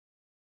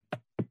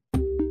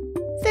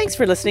Thanks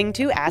for listening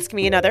to Ask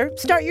Me Another.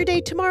 Start your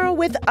day tomorrow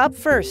with Up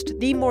First,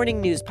 the morning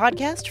news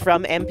podcast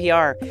from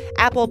NPR.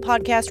 Apple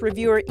Podcast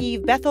reviewer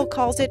Eve Bethel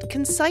calls it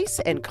concise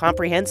and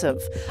comprehensive.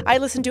 I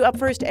listen to Up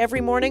First every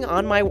morning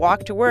on my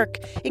walk to work.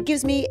 It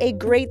gives me a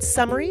great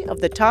summary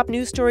of the top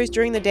news stories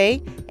during the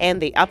day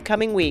and the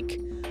upcoming week.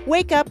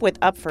 Wake up with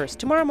Up First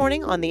tomorrow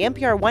morning on the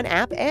NPR One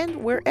app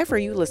and wherever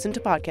you listen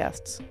to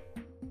podcasts.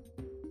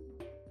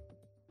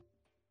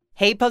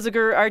 Hey, Puzzle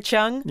Guru Art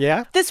Chung.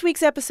 Yeah? This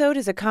week's episode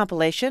is a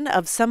compilation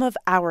of some of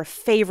our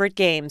favorite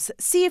games.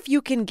 See if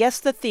you can guess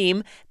the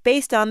theme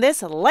based on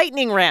this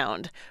lightning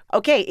round.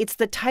 Okay, it's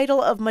the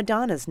title of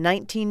Madonna's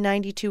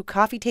 1992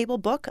 coffee table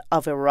book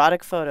of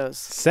erotic photos.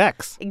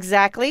 Sex.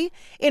 Exactly.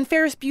 In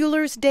Ferris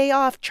Bueller's Day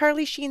Off,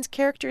 Charlie Sheen's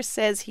character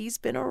says he's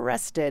been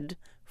arrested.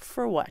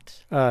 For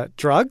what?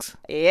 Drugs?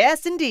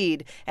 Yes,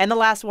 indeed. And the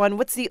last one,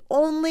 what's the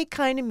only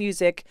kind of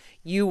music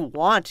you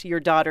want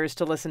your daughters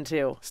to listen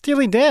to?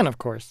 Steely Dan, of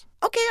course.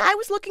 Okay, I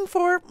was looking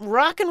for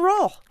rock and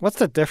roll. What's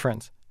the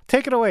difference?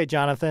 Take it away,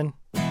 Jonathan.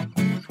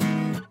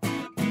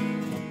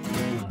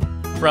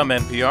 From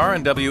NPR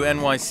and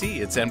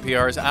WNYC, it's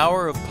NPR's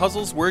hour of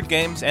puzzles, word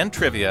games, and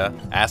trivia.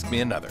 Ask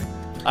Me Another.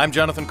 I'm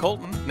Jonathan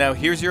Colton. Now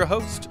here's your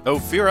host,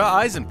 Ophira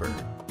Eisenberg.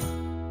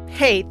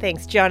 Hey,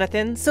 thanks,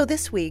 Jonathan. So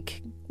this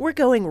week, we're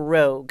going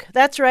rogue.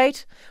 That's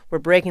right. We're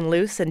breaking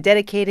loose and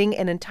dedicating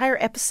an entire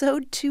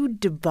episode to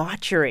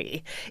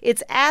debauchery.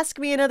 It's Ask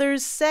Me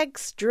Another's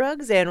sex,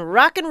 drugs, and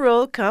rock and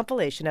roll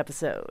compilation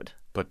episode.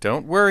 But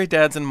don't worry,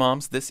 dads and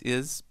moms. This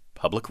is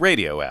public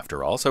radio,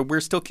 after all, so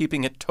we're still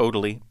keeping it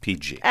totally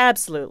PG.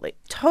 Absolutely.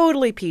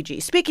 Totally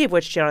PG. Speaking of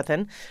which,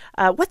 Jonathan,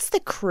 what's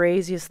the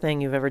craziest thing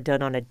you've ever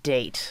done on a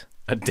date?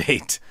 A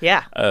date?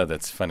 Yeah. Oh,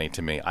 that's funny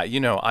to me.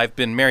 I've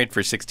been married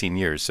for 16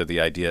 years, so the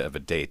idea of a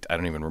date, I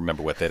don't even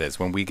remember what that is.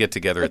 When we get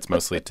together, it's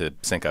mostly to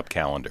sync up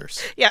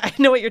calendars. Yeah, I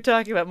know what you're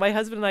talking about. My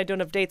husband and I don't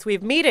have dates. We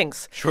have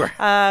meetings. Sure.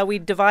 We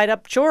divide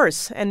up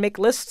chores and make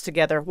lists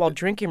together while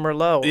drinking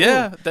Merlot.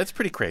 Yeah, Ooh. That's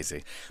pretty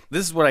crazy.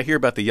 This is what I hear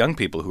about the young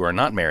people who are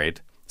not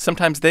married.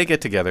 Sometimes they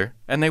get together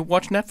and they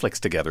watch Netflix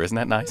together. Isn't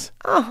that nice?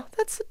 Oh,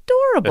 that's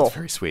adorable. That's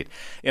very sweet.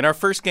 In our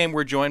first game,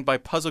 we're joined by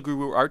puzzle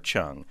guru Art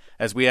Chung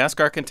as we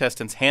ask our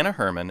contestants Hannah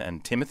Herman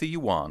and Timothy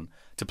Yuan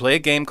to play a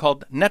game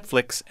called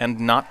Netflix and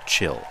Not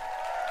Chill.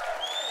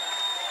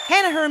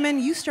 Hannah Herman,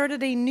 you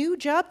started a new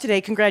job today.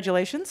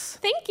 Congratulations.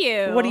 Thank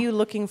you. What are you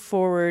looking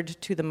forward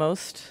to the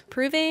most?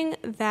 Proving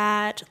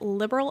that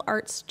liberal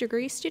arts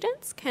degree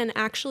students can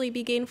actually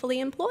be gainfully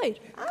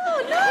employed.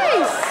 Oh,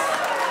 nice.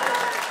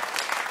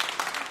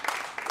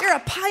 You're a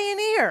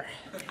pioneer.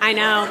 I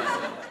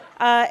know.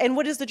 And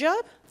what is the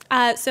job?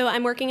 So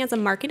I'm working as a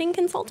marketing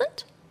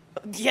consultant.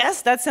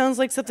 Yes, that sounds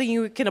like something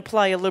you can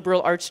apply a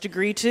liberal arts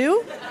degree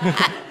to.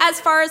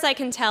 As far as I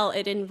can tell,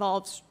 it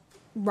involves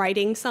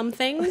writing some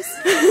things.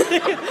 You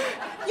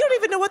don't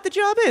even know what the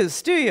job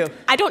is, do you?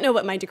 I don't know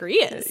what my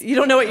degree is. You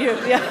don't know what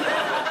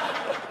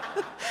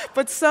yeah.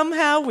 But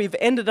somehow we've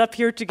ended up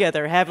here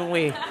together, haven't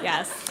we?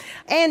 Yes.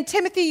 And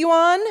Timothy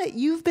Yuan,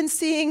 you've been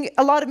seeing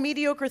a lot of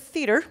mediocre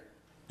theater.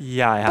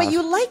 Yeah, I have. But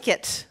you like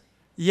it.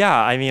 Yeah,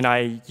 I mean,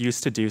 I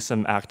used to do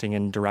some acting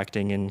and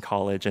directing in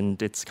college,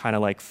 and it's kind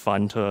of like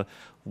fun to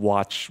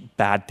watch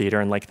bad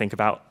theater and like think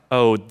about,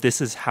 oh, this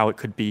is how it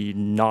could be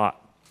not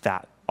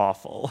that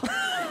awful.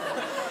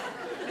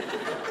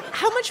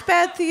 How much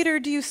bad theater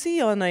do you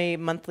see on a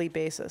monthly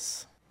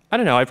basis? I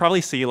don't know. I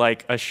probably see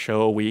like a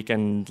show a week,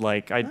 and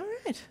like I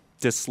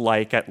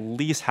dislike at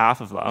least half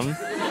of them.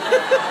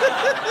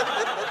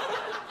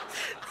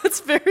 That's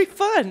very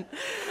fun.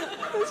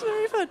 That's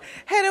very fun.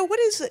 Hannah, what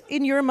is,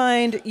 in your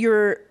mind,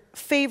 your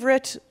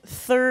favorite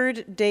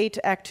third date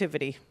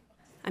activity?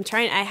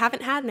 I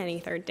haven't had many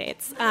third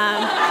dates.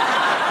 I'm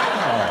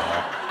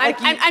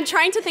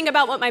trying to think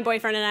about what my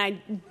boyfriend and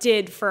I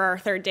did for our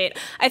third date.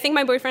 I think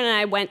my boyfriend and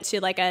I went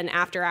to like an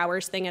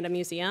after-hours thing at a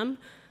museum.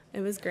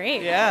 It was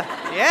great. Yeah.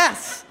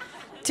 Yes.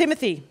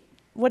 Timothy,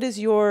 what is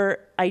your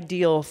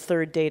ideal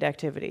third date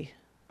activity?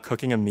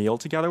 Cooking a meal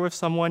together with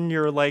someone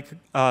you're like,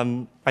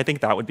 I think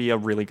that would be a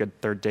really good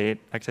third date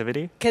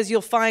activity. Because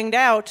you'll find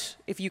out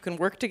if you can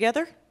work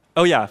together?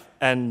 Oh, yeah.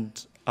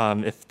 And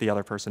if the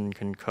other person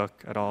can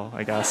cook at all,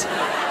 I guess.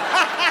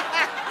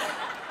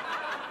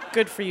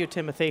 Good for you,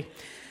 Timothy.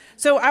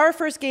 So our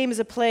first game is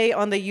a play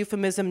on the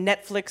euphemism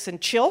Netflix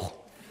and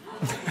chill,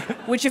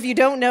 which, if you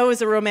don't know,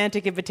 is a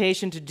romantic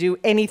invitation to do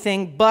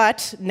anything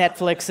but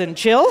Netflix and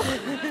chill.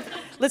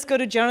 Let's go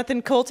to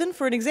Jonathan Colton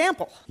for an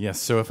example. Yes,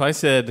 so if I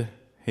said,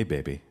 hey,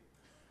 baby,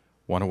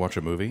 want to watch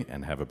a movie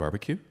and have a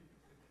barbecue?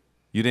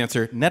 You'd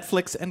answer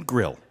Netflix and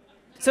grill.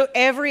 So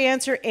every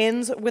answer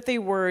ends with a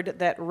word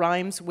that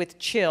rhymes with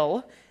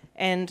chill.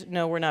 And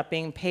no, we're not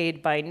being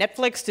paid by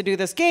Netflix to do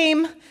this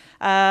game.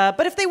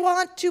 But if they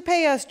want to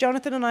pay us,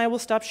 Jonathan and I will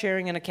stop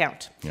sharing an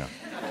account. Yeah.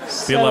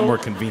 Be a lot more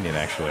convenient,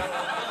 actually.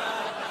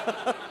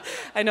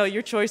 I know,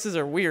 your choices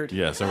are weird.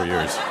 Yeah, so are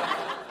yours.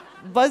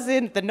 Buzz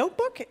in, The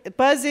Notebook?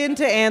 Buzz in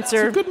to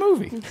answer. It's a good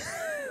movie.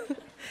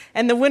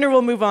 And the winner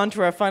will move on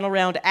to our final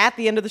round at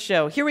the end of the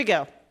show. Here we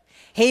go.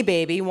 Hey,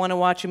 baby, want to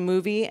watch a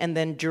movie and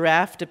then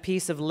draft a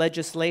piece of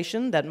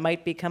legislation that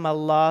might become a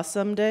law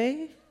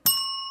someday?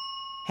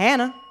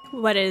 Hannah.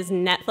 What is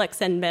Netflix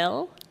and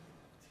Bill?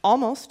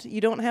 Almost. You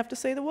don't have to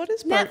say the what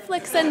is part.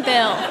 Netflix and Bill.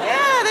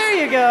 Yeah, there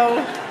you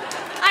go.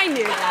 I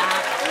knew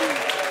that.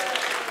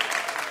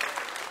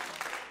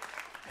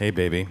 Hey,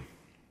 baby.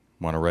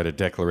 Want to write a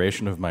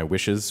declaration of my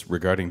wishes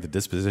regarding the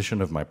disposition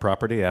of my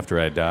property after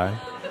I die?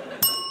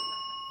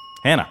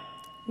 Hannah.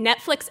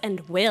 Netflix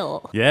and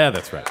Will. Yeah,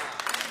 that's right.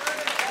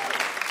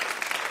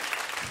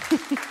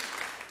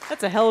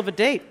 That's a hell of a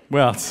date.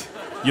 Well,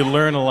 you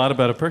learn a lot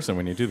about a person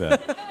when you do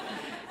that.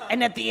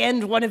 And at the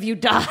end, one of you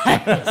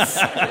dies.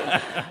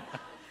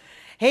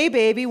 Hey,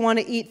 baby, want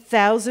to eat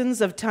thousands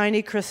of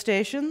tiny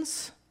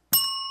crustaceans?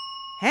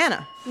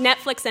 Hannah.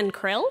 Netflix and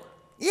Krill?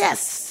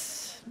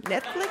 Yes.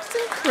 Netflix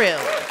and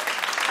Krill.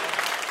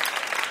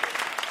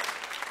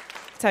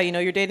 That's how you know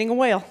you're dating a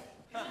whale.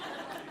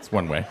 It's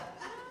one way.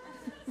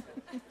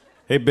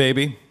 Hey,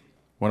 baby.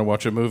 Want to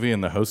watch a movie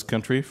in the host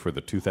country for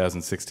the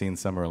 2016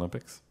 Summer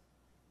Olympics?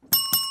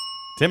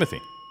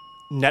 Timothy.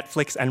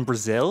 Netflix and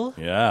Brazil?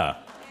 Yeah.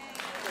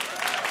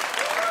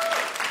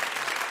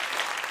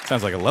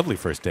 Sounds like a lovely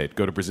first date.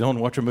 Go to Brazil and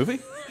watch a movie?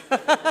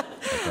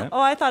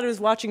 Oh, I thought it was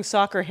watching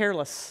soccer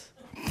hairless.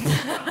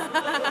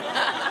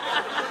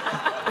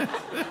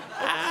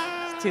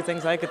 Two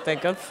things I could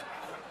think of.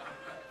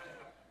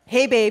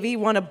 Hey, baby,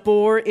 want to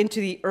bore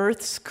into the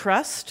Earth's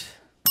crust?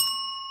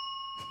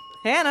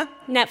 Hannah.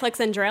 Netflix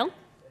and Drill?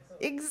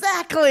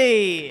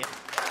 Exactly.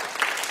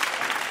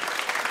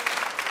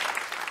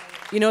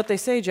 You know what they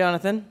say,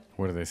 Jonathan?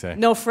 What do they say?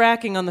 No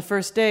fracking on the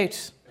first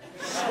date.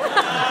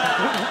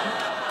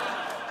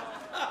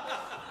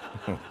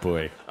 Oh,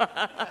 boy.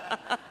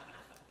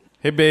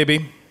 Hey,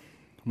 baby.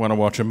 Want to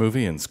watch a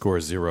movie and score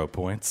 0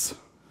 points?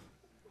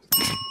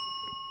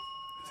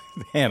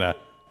 Hannah.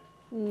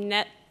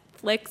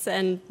 Netflix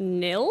and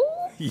Nil?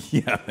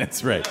 Yeah,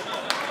 that's right.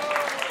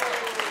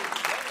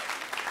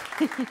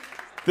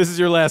 This is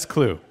your last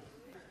clue.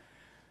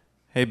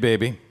 Hey,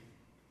 baby.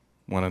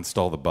 Want to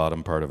install the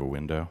bottom part of a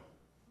window?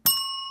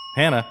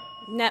 Hannah.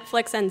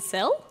 Netflix and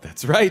Sill?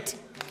 That's right.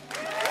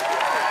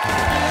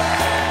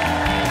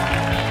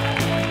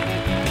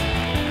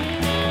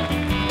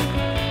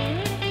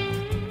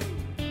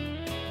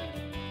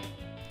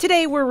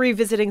 Today we're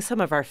revisiting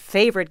some of our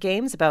favorite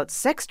games about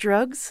sex,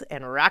 drugs,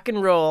 and rock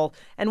and roll.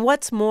 And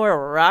what's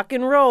more rock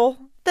and roll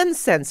than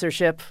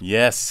censorship?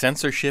 Yes,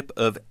 censorship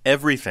of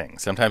everything.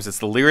 Sometimes it's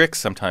the lyrics,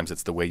 sometimes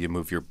it's the way you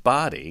move your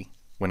body.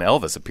 When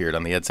Elvis appeared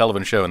on the Ed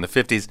Sullivan Show in the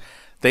 50s,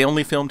 they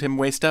only filmed him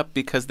waist up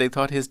because they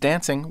thought his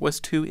dancing was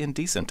too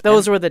indecent.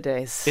 Those were the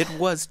days. It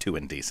was too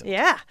indecent.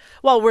 Yeah.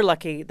 Well, we're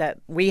lucky that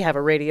we have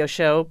a radio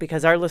show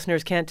because our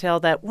listeners can't tell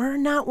that we're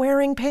not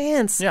wearing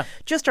pants. Yeah.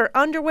 Just our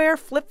underwear,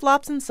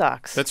 flip-flops, and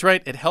socks. That's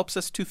right. It helps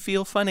us to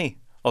feel funny,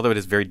 although it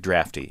is very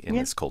drafty in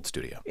this cold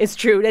studio. It's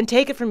true. And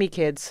take it from me,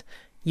 kids.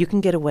 You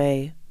can get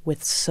away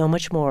with so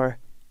much more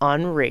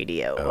on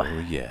radio.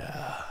 Oh,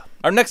 yeah.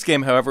 Our next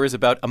game, however, is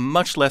about a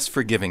much less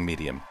forgiving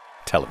medium,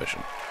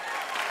 television.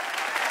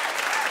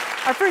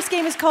 Our first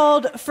game is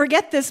called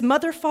Forget This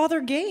Mother-Father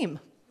Game.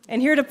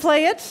 And here to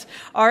play it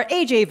are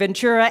AJ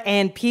Ventura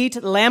and Pete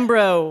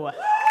Lambro.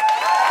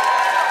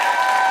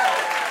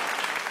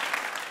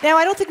 Now,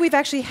 I don't think we've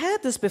actually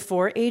had this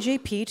before.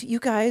 AJ, Pete, you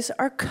guys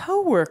are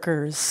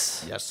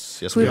co-workers.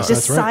 Yes, we Who've are.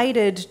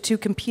 decided to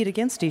compete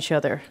against each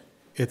other.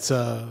 It's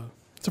a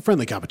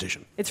friendly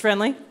competition. It's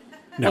friendly?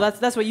 No. Well,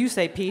 that's what you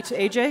say, Pete.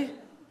 AJ?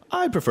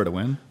 I prefer to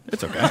win.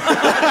 It's okay.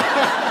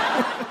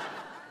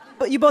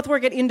 But you both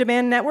work at In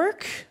Demand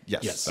Network?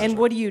 Yes. And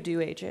what do you do,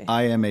 AJ?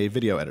 I am a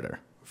video editor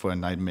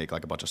and I make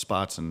like a bunch of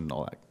spots and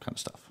all that kind of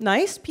stuff.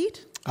 Nice,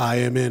 Pete? I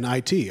am in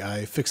IT.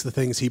 I fix the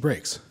things he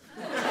breaks.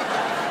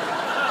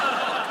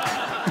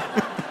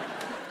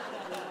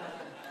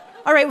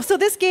 All right, so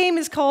this game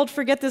is called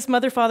Forget This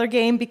Mother-Father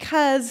Game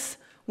because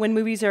when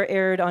movies are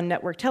aired on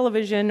network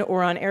television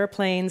or on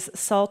airplanes,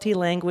 salty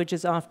language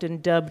is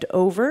often dubbed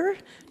over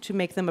to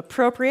make them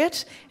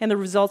appropriate, and the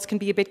results can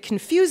be a bit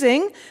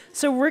confusing.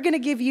 So we're going to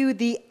give you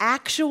the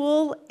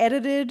actual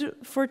edited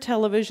for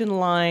television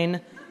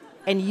line,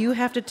 and you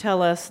have to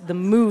tell us the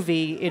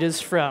movie it is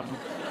from.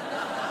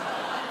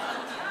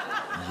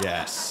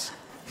 Yes.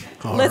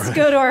 Let's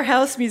go to our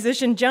house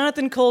musician,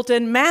 Jonathan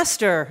Colton,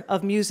 master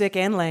of music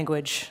and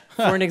language,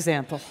 for an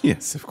example.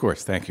 Yes, of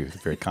course. Thank you. It's a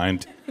very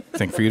kind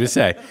thing for you to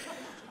say.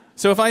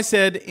 So if I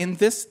said, in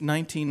this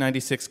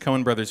 1996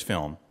 Coen Brothers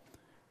film,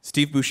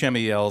 Steve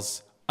Buscemi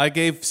yells, "I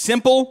gave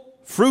simple,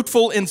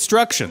 fruitful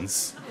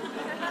instructions,"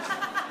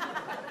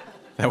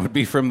 that would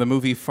be from the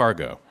movie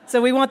Fargo.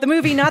 So we want the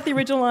movie, not the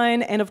original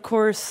line, and of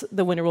course,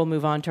 the winner will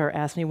move on to our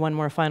Ask Me One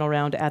More final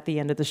round at the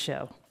end of the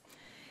show.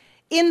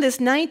 In this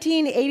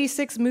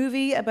 1986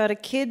 movie about a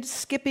kid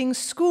skipping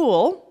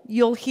school,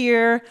 you'll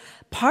hear,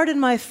 "Pardon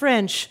my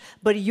French,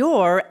 but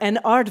you're an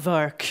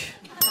aardvark."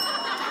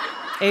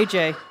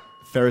 AJ.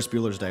 Ferris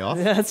Bueller's Day Off.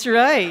 That's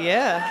right,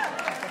 yeah.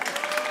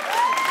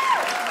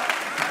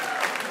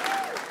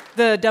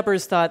 The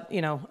dubbers thought,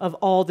 of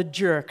all the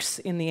jerks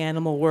in the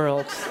animal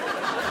world.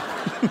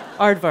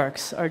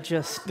 Aardvarks are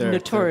just They're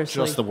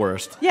notoriously just the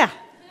worst. Yeah.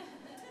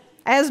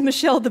 As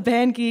Michelle the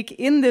Band Geek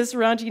in this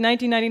raunchy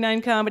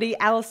 1999 comedy,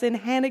 Allison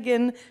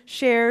Hannigan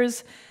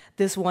shares,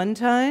 this one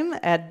time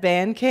at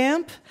band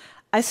camp,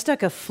 I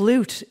stuck a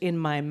flute in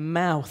my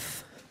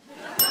mouth.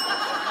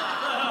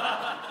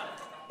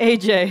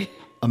 AJ.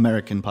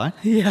 American Pie.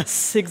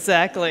 Yes,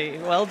 exactly.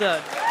 Well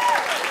done.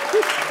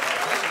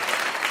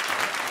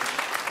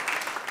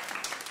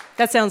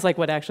 That sounds like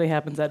what actually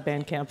happens at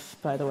band camp,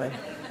 by the way.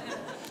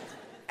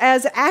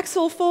 As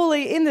Axel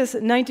Foley in this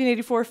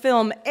 1984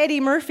 film, Eddie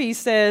Murphy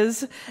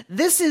says,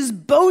 "This is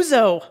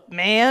Bozo,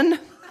 man."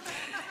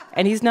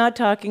 And he's not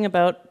talking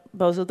about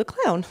Bozo the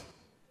Clown.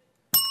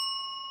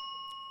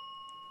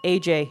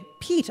 AJ.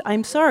 Pete,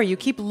 I'm sorry, you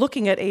keep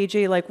looking at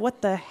AJ like,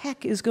 what the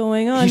heck is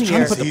going on He's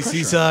here?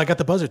 He's got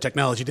the buzzer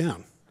technology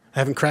down. I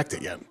haven't cracked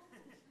it yet.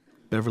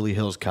 Beverly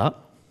Hills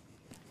Cop.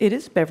 It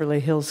is Beverly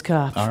Hills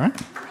Cop. All right.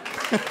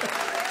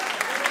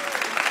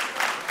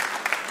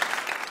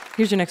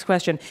 Here's your next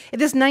question. In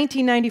this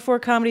 1994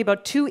 comedy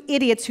about two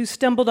idiots who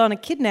stumbled on a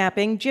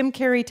kidnapping, Jim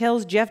Carrey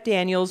tells Jeff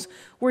Daniels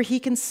where he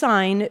can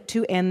sign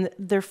to end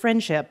their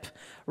friendship.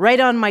 Write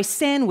on my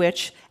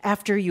sandwich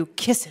after you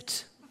kiss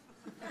it.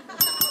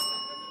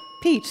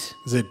 Pete.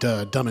 Is it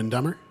Dumb and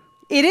Dumber?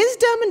 It is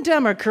Dumb and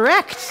Dumber,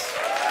 correct.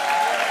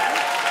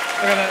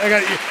 I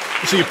got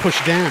you. So you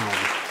push down.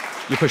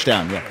 You push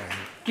down, yeah.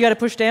 You got to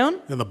push down?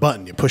 And the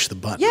button, you push the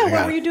button. Yeah, I what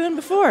got were it. you doing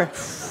before?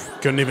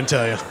 Couldn't even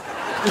tell you.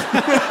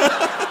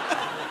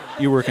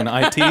 You work in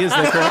IT, is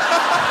that correct?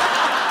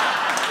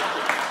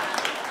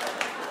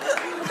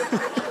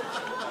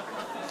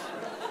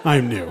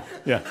 I'm new.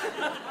 Yeah.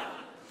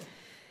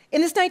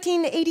 In this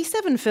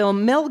 1987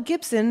 film, Mel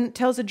Gibson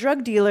tells a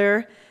drug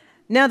dealer,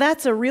 now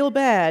that's a real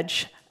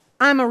badge.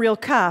 I'm a real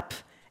cop,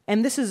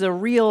 and this is a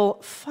real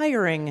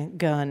firing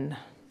gun.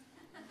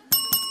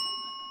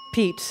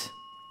 Pete.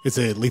 It's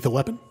a lethal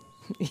weapon?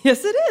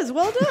 Yes, it is.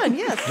 Well done.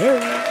 Yes.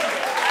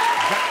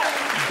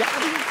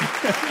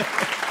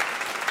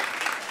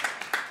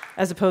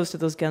 As opposed to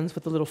those guns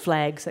with the little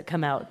flags that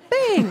come out.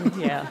 Bang!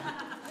 Yeah.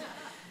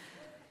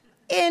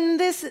 In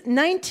this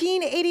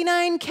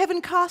 1989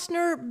 Kevin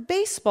Costner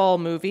baseball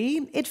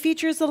movie, it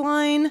features the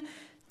line,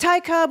 Ty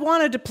Cobb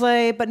wanted to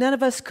play, but none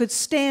of us could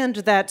stand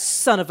that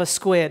son of a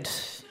squid.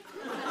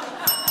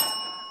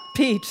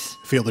 Pete.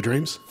 Field of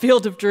Dreams?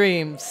 Field of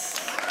Dreams.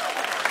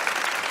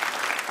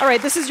 All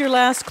right, this is your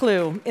last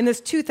clue. In this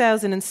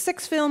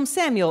 2006 film,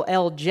 Samuel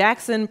L.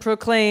 Jackson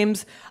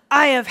proclaims,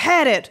 I have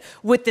had it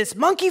with this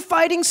monkey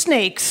fighting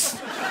snakes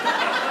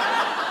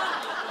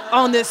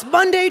on this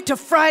Monday to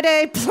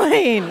Friday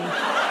plane.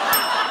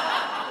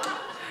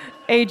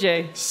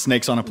 AJ.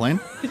 Snakes on a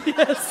plane?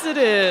 Yes, it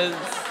is.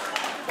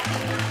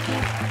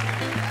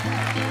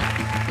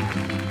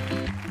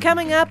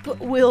 Coming up,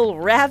 we'll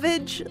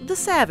ravage the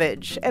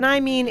savage. And I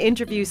mean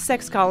interview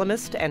sex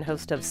columnist and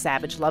host of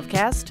Savage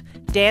Lovecast,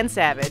 Dan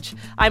Savage.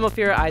 I'm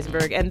Ophira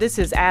Eisenberg, and this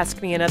is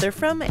Ask Me Another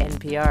from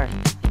NPR.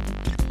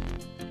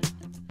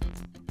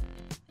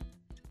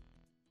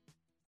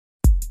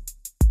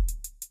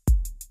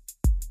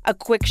 A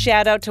quick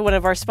shout out to one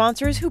of our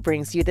sponsors who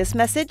brings you this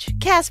message,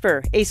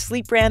 Casper, a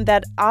sleep brand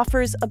that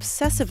offers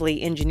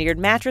obsessively engineered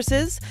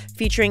mattresses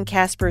featuring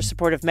Casper's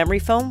supportive memory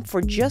foam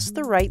for just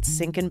the right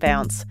sink and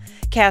bounce.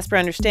 Casper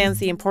understands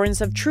the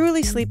importance of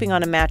truly sleeping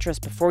on a mattress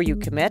before you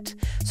commit,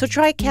 so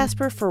try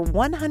Casper for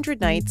 100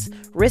 nights,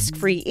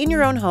 risk-free in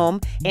your own home,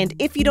 and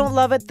if you don't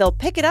love it, they'll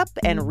pick it up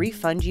and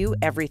refund you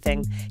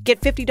everything. Get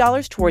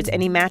 $50 towards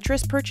any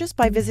mattress purchase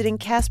by visiting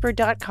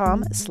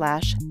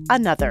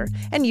casper.com/another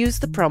and use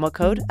the promo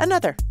code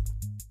ANOTHER.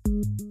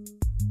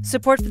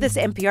 Support for this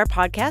NPR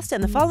podcast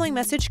and the following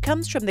message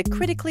comes from the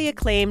critically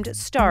acclaimed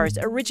Starz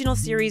original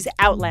series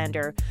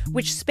Outlander,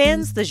 which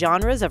spans the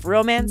genres of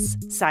romance,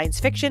 science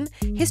fiction,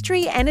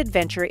 history, and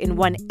adventure in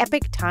one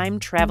epic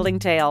time-traveling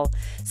tale.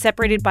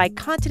 Separated by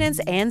continents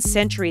and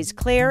centuries,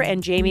 Claire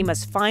and Jamie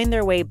must find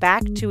their way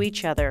back to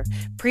each other.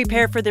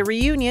 Prepare for the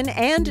reunion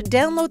and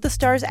download the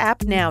Starz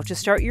app now to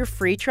start your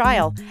free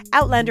trial.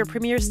 Outlander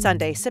premieres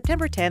Sunday,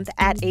 September 10th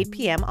at 8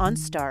 p.m. on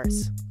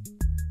Starz.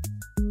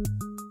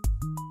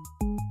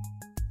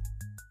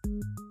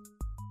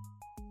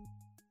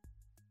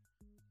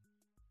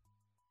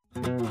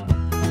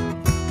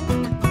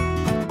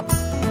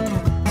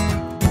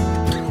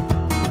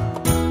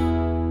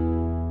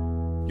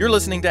 You're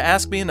listening to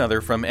Ask Me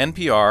Another from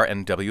NPR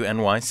and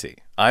WNYC.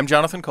 I'm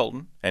Jonathan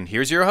Colton, and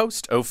here's your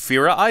host,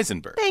 Ophira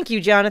Eisenberg. Thank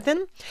you,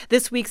 Jonathan.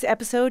 This week's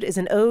episode is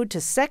an ode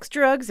to sex,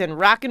 drugs, and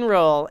rock and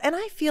roll, and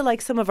I feel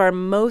like some of our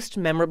most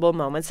memorable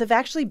moments have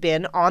actually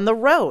been on the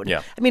road.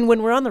 Yeah. I mean,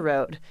 when we're on the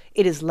road,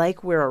 it is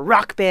like we're a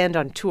rock band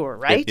on tour,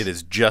 right? It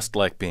is just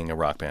like being a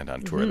rock band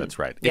on tour, that's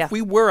right. Yeah. If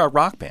we were a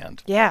rock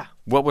band, Yeah.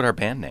 what would our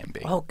band name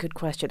be? Oh, good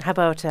question. How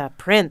about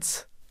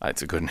Prince?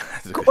 It's a good,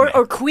 that's a good Or, name.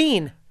 or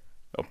Queen?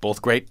 Oh,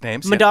 both great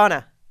names. yeah.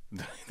 Madonna?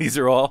 These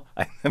are all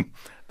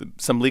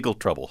some legal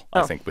trouble,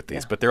 I think, with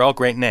these, yeah. but they're all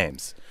great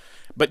names.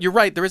 But you're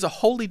right, there is a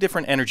wholly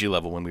different energy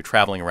level when we're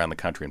traveling around the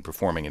country and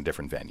performing in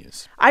different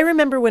venues. I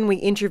remember when we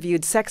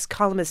interviewed sex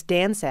columnist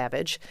Dan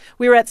Savage.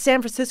 We were at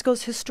San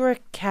Francisco's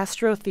historic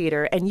Castro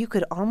Theater, and you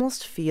could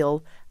almost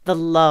feel the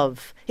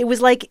love. It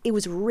was like it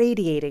was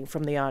radiating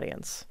from the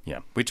audience. Yeah,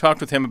 we talked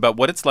with him about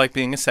what it's like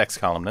being a sex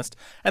columnist,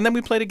 and then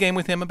we played a game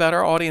with him about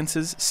our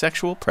audience's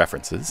sexual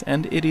preferences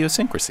and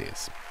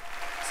idiosyncrasies.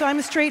 So I'm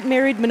a straight,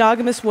 married,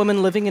 monogamous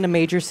woman living in a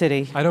major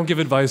city. I don't give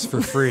advice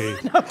for free.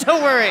 No,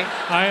 don't worry.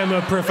 I am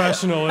a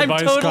professional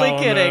advice totally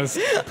columnist.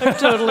 I'm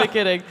totally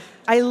kidding.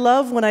 I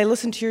love when I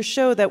listen to your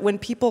show that when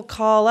people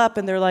call up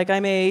and they're like,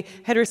 I'm a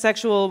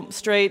heterosexual,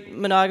 straight,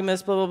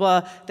 monogamous, blah,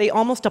 blah, blah, they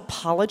almost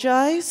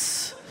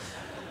apologize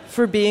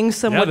for being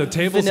somewhat the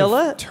tables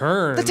vanilla. have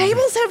turned. The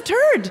tables have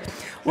turned.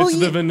 Well, It's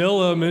the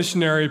vanilla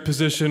missionary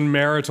position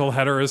marital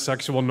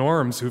heterosexual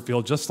norms who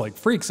feel just like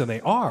freaks, and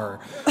they are.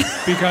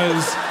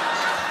 Because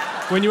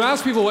when you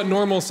ask people what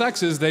normal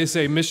sex is, they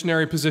say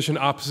missionary position,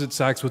 opposite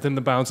sex, within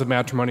the bounds of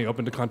matrimony,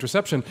 open to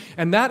contraception.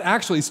 And that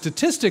actually,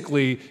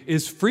 statistically,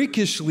 is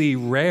freakishly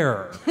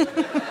rare.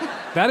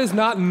 That is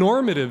not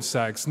normative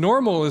sex.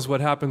 Normal is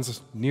what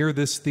happens near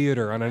this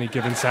theater on any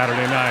given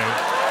Saturday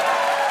night.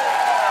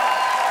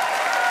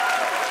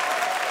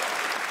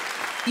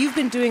 You've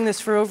been doing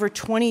this for over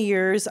 20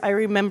 years. I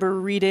remember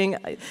reading,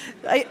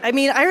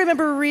 I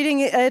remember reading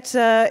it,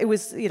 it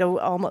was,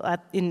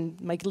 in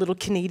my little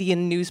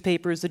Canadian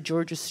newspapers, the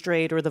Georgia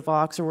Straight or the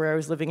Vox or where I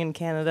was living in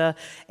Canada.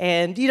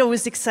 And, it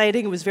was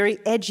exciting. It was very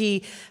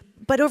edgy.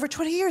 But over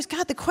 20 years,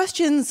 God, the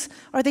questions,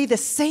 are they the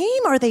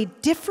same? Are they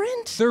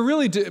different? They're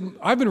really...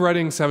 I've been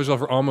writing Savage Love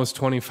for almost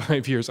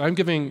 25 years. I'm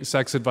giving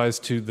sex advice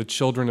to the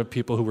children of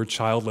people who were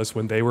childless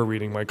when they were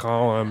reading my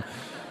column,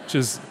 which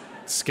is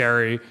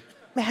scary.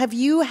 Have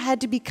you had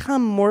to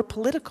become more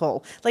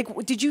political? Like,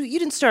 you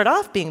didn't start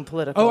off being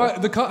political.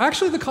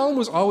 Actually, the column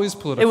was always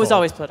political. It was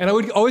always political. And I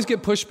would always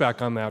get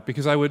pushback on that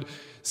because I would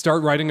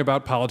start writing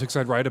about politics.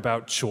 I'd write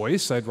about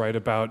choice. I'd write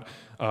about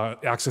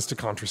access to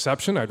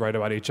contraception. I'd write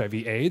about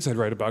HIV/AIDS. I'd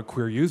write about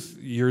queer youth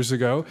years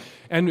ago.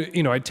 And,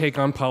 I'd take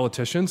on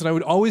politicians. And I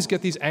would always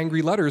get these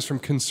angry letters from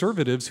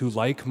conservatives who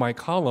like my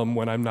column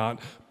when I'm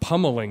not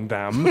pummeling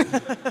them.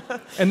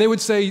 And they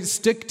would say,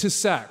 stick to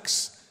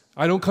sex.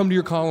 I don't come to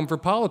your column for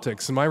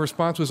politics. And my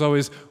response was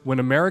always, when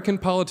American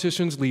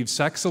politicians leave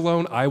sex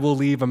alone, I will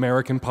leave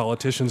American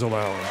politicians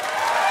alone.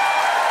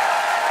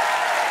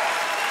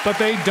 But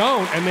they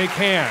don't, and they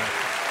can't.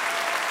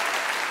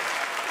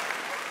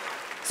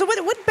 So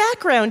what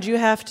background do you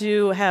have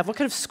to have? What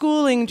kind of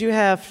schooling do you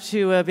have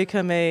to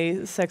become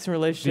a sex and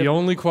relationship? The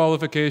only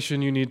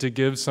qualification you need to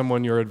give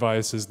someone your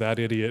advice is that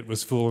idiot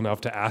was fool enough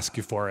to ask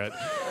you for it.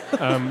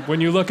 When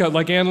you look at,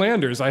 like Ann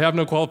Landers, I have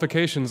no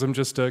qualifications. I'm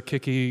just a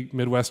kicky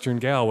Midwestern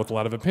gal with a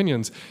lot of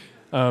opinions.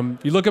 You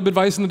look up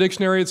advice in the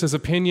dictionary, it says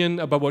opinion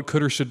about what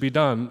could or should be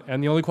done.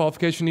 And the only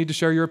qualification you need to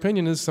share your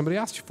opinion is somebody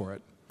asked you for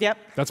it. Yep.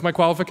 That's my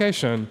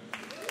qualification.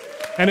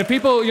 And if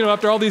people,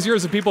 after all these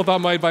years, if people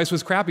thought my advice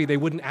was crappy, they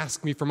wouldn't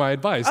ask me for my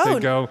advice.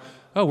 They'd go,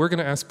 oh, we're going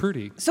to ask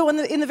Prudy. So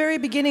in the very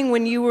beginning,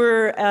 when you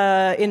were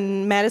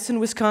in Madison,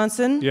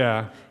 Wisconsin,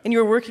 Yeah, and you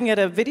were working at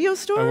a video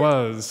store? I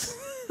was.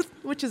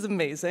 Which is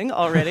amazing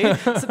already.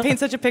 So paint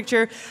such a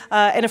picture.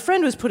 And a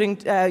friend was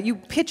you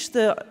pitched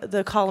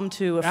the column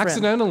to a friend.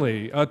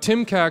 Accidentally.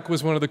 Tim Keck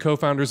was one of the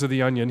co-founders of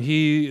The Onion.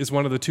 He is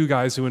one of the two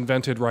guys who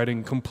invented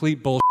writing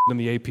complete bullshit in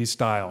the AP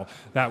style.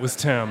 That was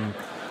Tim.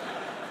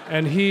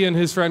 And he and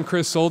his friend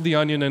Chris sold The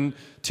Onion, and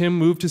Tim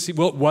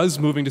was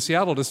moving to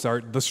Seattle to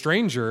start The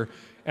Stranger.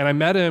 And I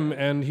met him,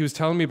 and he was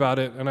telling me about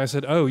it, and I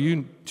said, oh,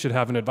 you should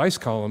have an advice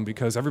column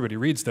because everybody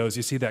reads those.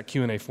 You see that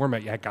Q&A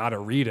format, you gotta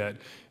read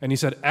it. And he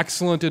said,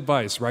 excellent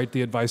advice, write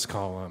the advice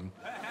column.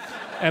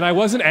 And I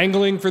wasn't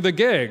angling for the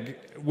gig,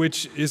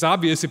 which is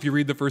obvious if you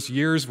read the first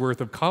year's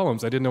worth of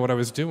columns. I didn't know what I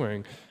was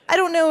doing. I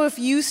don't know if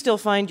you still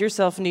find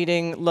yourself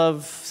needing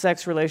love,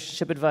 sex,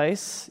 relationship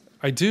advice.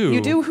 I do. You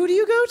do? Who do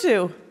you go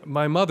to?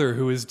 My mother,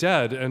 who is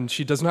dead, and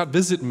she does not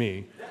visit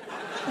me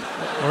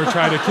or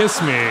try to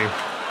kiss me.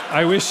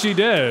 I wish she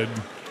did.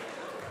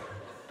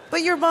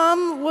 But your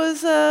mom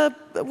was a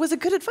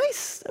good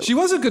advice. She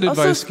was a good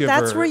advice giver.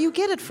 That's where you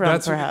get it from,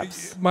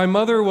 perhaps. My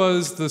mother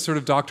was the sort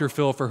of Dr.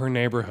 Phil for her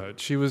neighborhood.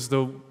 She was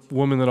the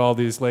woman that all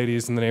these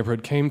ladies in the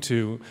neighborhood came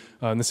to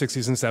in the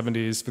 60s and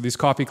 70s for these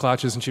coffee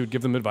clutches, and she would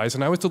give them advice.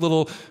 And I was the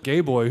little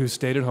gay boy who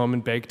stayed at home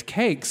and baked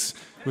cakes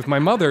with my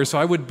mother, so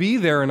I would be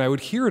there and I would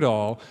hear it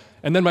all.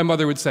 And then my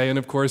mother would say, and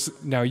of course,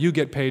 now you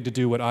get paid to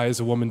do what I as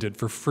a woman did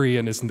for free,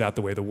 and isn't that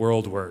the way the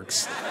world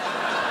works?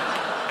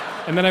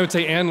 And then I would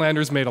say, Ann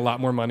Landers made a lot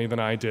more money than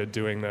I did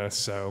doing this,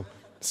 so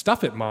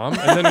stuff it, Mom.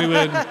 And then we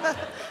would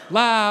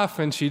laugh,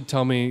 and she'd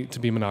tell me to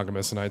be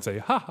monogamous, and I'd say,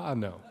 ha ha,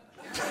 no.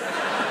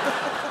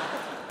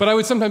 But I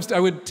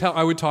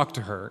would talk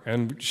to her,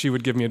 and she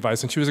would give me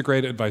advice, and she was a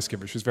great advice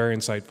giver. She was very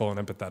insightful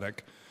and empathetic,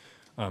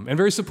 and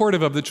very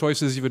supportive of the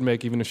choices you would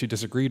make, even if she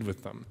disagreed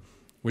with them,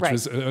 which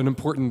was an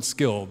important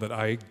skill that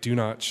I do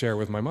not share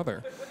with my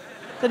mother.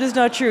 That is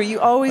not true. You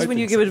always, I when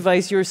you think give so.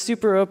 advice, you're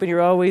super open.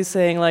 You're always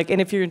saying, like, and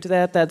if you're into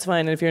that, that's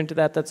fine. And if you're into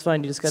that, that's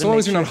fine. You just got to So long make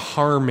as you're sure. not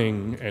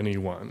harming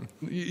anyone.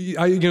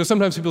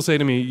 Sometimes people say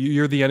to me,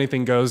 "You're the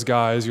anything goes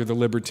guys. You're the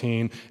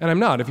libertine," and I'm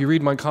not. If you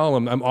read my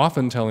column, I'm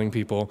often telling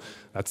people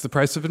that's the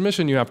price of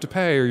admission you have to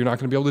pay, or you're not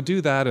going to be able to do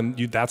that, and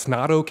that's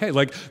not okay.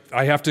 Like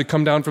I have to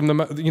come down from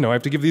the, I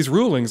have to give these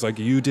rulings. Like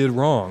you did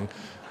wrong.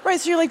 Right,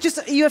 so you're like,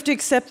 you have to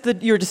accept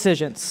your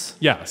decisions.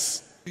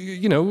 Yes.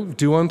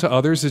 Do unto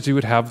others as you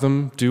would have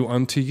them do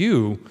unto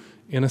you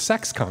in a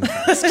sex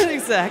context.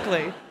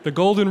 Exactly. The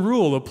golden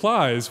rule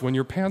applies when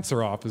your pants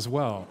are off as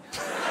well.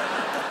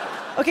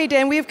 Okay,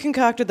 Dan, we have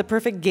concocted the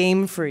perfect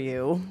game for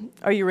you.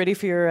 Are you ready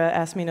for your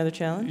Ask Me Another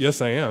challenge?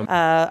 Yes, I am.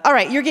 All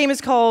right, your game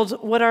is called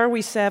What Are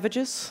We,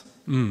 Savages?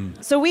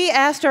 So we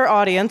asked our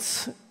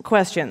audience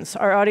questions.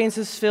 Our audience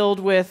is filled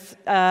with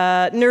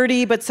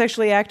nerdy but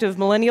sexually active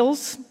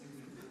millennials.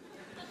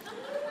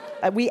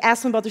 We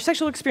asked them about their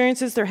sexual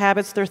experiences, their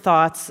habits, their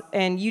thoughts,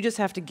 and you just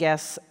have to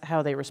guess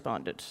how they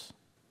responded.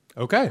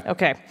 Okay.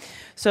 Okay,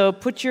 so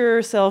put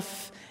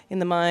yourself in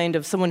the mind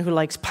of someone who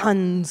likes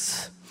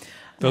puns.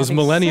 Those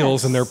having millennials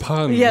sex. and their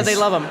puns. Yeah, they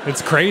love them.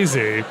 It's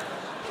crazy.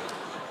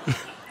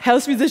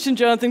 House musician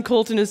Jonathan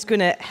Colton is going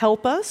to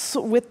help us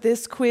with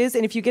this quiz,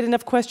 and if you get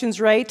enough questions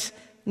right,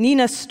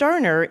 Nina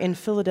Starner in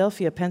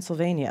Philadelphia,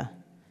 Pennsylvania,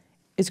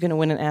 is going to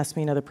win and Ask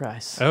Me Another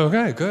prize.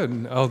 Okay,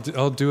 good.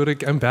 I'll do it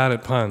again. I'm bad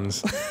at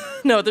puns.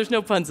 No, there's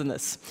no puns in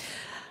this.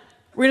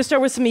 We're going to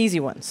start with some easy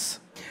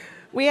ones.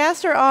 We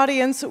asked our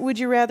audience, would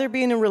you rather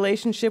be in a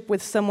relationship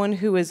with someone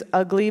who is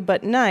ugly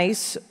but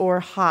nice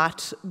or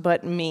hot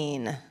but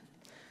mean?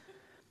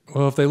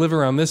 Well, if they live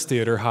around this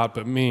theater, hot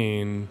but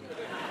mean.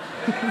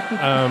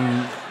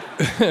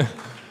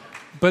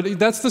 But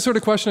that's the sort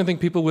of question I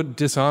think people would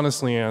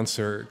dishonestly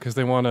answer because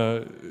they want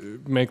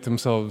to make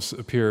themselves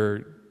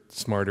appear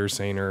smarter,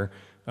 saner,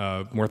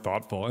 more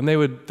thoughtful. And they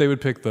would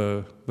pick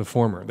the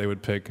former. They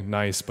would pick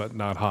nice but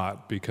not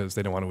hot because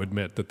they don't want to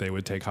admit that they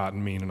would take hot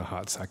and mean in a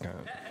hot second.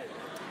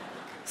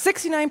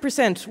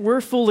 69%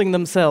 were fooling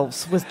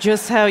themselves with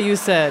just how you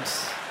said.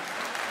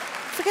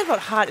 Forget about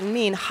hot and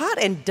mean. Hot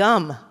and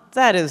dumb.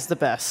 That is the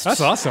best.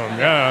 That's awesome,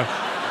 yeah.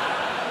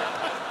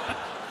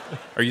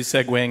 Are you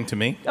segueing to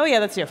me? Oh, yeah,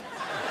 that's you.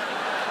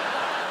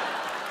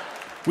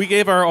 We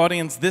gave our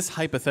audience this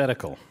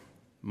hypothetical.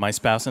 My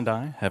spouse and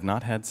I have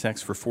not had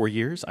sex for 4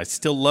 years. I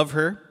still love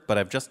her, but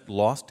I've just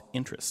lost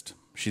interest.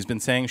 She's been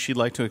saying she'd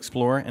like to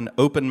explore an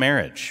open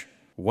marriage.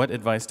 What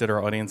advice did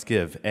our audience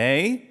give?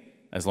 A,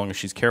 as long as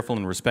she's careful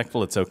and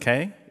respectful, it's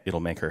okay. It'll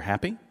make her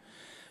happy.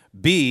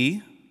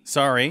 B,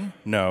 sorry,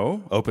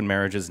 no, open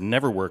marriages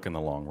never work in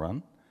the long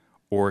run.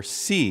 Or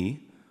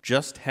C,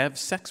 just have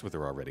sex with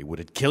her already. Would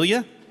it kill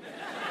you?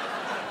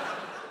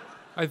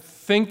 I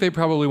think they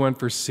probably went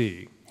for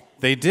C.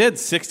 They did,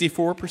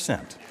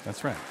 64%.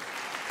 That's right.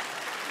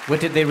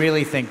 What did they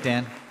really think,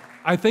 Dan?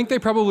 I think they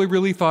probably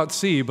really thought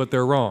C, but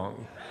they're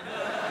wrong.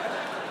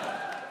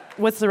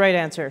 What's the right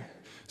answer?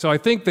 So I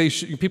think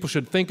people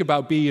should think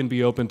about B and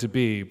be open to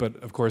B, but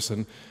of course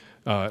an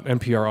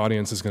NPR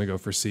audience is going to go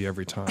for C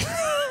every time.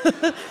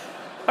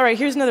 All right,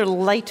 here's another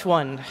light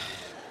one.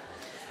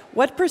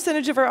 What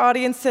percentage of our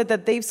audience said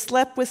that they've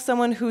slept with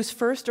someone whose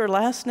first or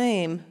last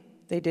name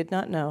they did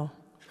not know?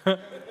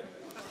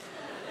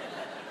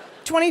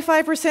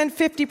 25%,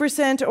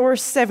 50%, or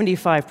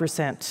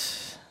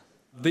 75%?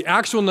 The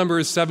actual number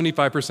is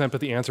 75%, but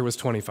the answer was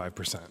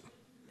 25%.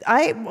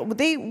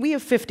 We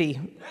have 50.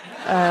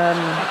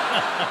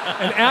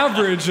 An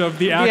average of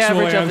the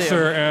actual average of the-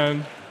 answer.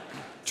 And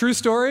true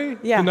story?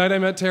 Yeah. The night I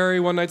met Terry,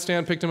 one night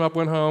stand, picked him up,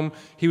 went home.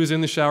 He was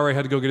in the shower. I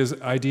had to go get his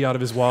ID out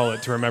of his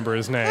wallet to remember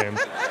his name.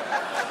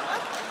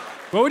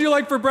 What would you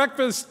like for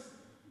breakfast,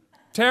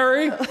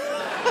 Terry?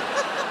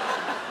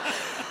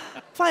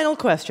 Final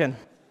question.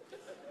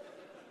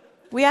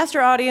 We asked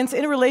our audience,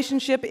 in a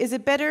relationship, is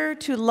it better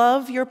to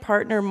love your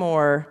partner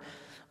more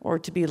or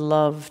to be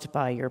loved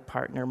by your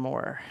partner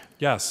more?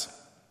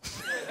 Yes.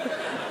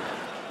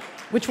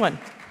 Which one?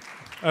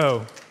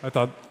 Oh, I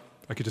thought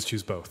I could just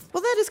choose both.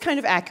 Well, that is kind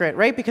of accurate,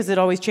 right? Because it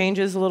always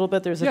changes a little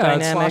bit. There's a Yeah,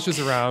 dynamic. it slashes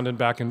around and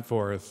back and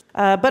forth.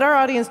 But our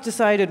audience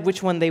decided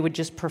which one they would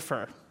just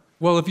prefer.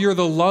 Well, if you're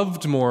the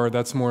loved more,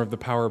 that's more of the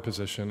power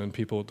position, and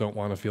people don't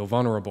want to feel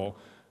vulnerable.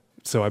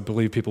 So I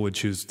believe people would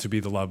choose to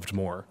be the loved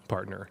more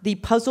partner. The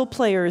puzzle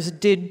players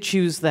did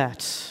choose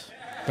that.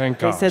 Thank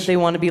They gosh. said they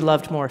want to be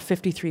loved more,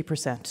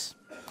 53%.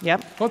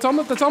 Yep. Well,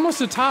 that's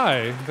almost a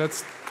tie.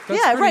 That's Yeah,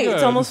 pretty right. good.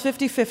 It's almost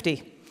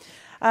 50-50.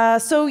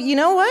 So you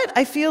know what?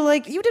 I feel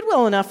like you did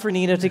well enough for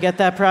Nina to get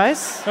that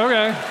prize.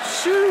 Okay.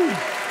 Shoo.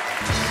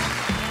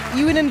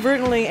 You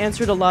inadvertently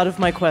answered a lot of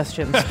my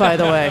questions, by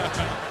the way.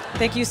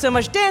 Thank you so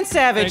much. Dan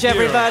Savage, Thank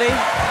you. everybody.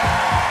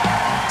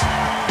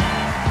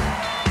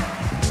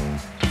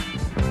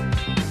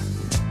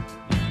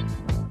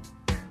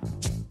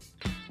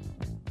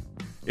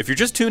 If you're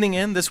just tuning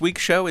in, this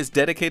week's show is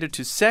dedicated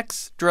to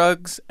sex,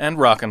 drugs, and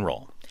rock and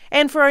roll.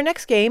 And for our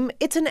next game,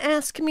 it's an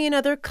Ask Me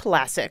Another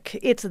classic.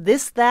 It's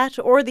this, that,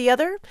 or the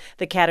other.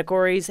 The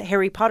categories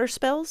Harry Potter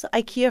spells,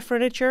 IKEA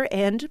furniture,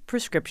 and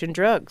prescription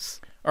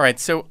drugs. All right,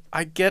 so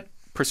I get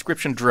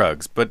prescription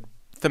drugs, but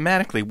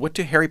thematically, what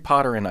do Harry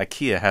Potter and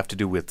IKEA have to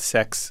do with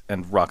sex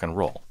and rock and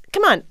roll?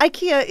 Come on,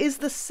 IKEA is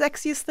the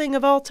sexiest thing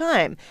of all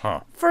time.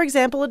 Huh. For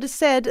example, it is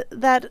said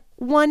that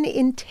 1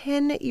 in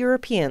 10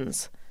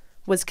 Europeans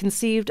was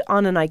conceived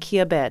on an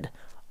IKEA bed,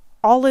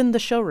 all in the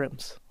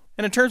showrooms.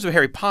 And in terms of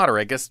Harry Potter,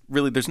 I guess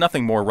really there's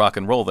nothing more rock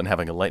and roll than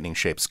having a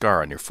lightning-shaped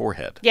scar on your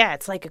forehead. Yeah,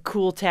 it's like a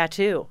cool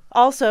tattoo.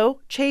 Also,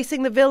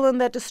 chasing the villain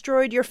that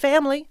destroyed your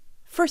family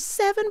for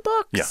 7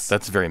 books. Yeah,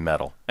 that's very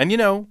metal. And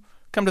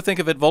come to think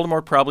of it,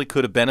 Voldemort probably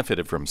could have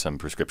benefited from some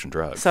prescription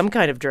drugs. Some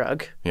kind of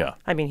drug. Yeah.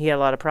 I mean, he had a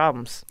lot of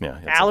problems. Yeah.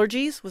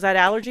 Allergies? Was that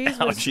allergies?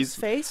 Was Allergies. his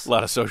face? A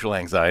lot of social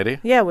anxiety.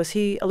 Yeah, was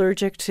he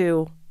allergic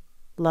to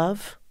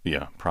love?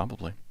 Yeah,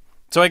 probably.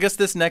 So I guess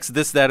this next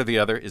This, That, or the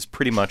Other is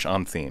pretty much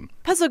on theme.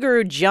 Puzzle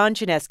guru John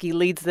Chinesky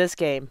leads this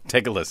game.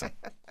 Take a listen.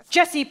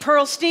 Jesse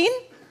Pearlstein.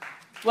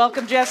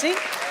 Welcome, Jesse.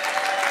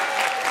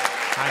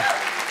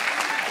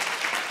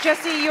 Hi.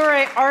 Jesse, you're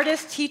an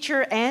artist,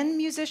 teacher, and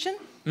musician?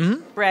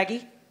 Mm-hmm.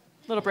 Braggy.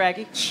 Little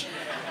braggy.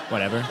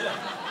 Whatever.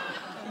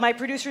 My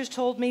producers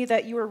told me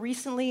that you were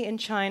recently in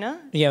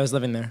China. Yeah, I was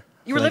living there.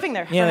 You were living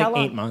there for how how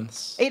long? 8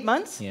 months. 8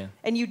 months? Yeah.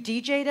 And you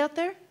DJ'd out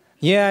there?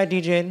 Yeah, I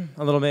DJ'd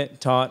a little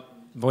bit, taught,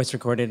 voice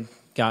recorded,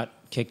 got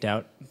kicked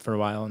out for a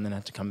while, and then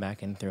had to come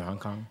back in through Hong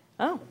Kong.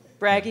 Oh,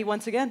 braggy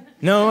once again.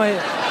 No,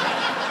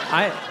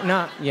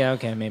 yeah,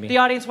 okay, maybe. The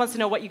audience wants to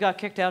know what you got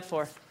kicked out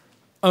for.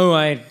 Oh,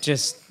 I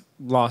just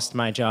lost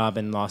my job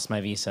and lost my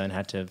visa and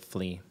had to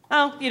flee.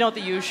 Oh, you know the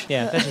usual.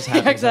 Yeah, that just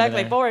happens. Exactly.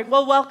 over there. Boring.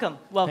 Well, welcome.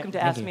 Welcome to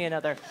Thank Ask you. Me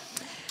Another.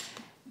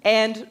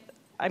 And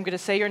I'm going to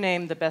say your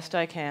name the best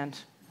I can.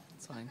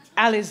 It's fine.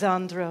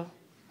 Alessandro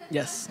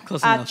Yes,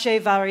 close enough.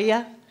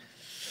 Echevarria.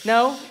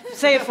 No?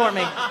 Say it for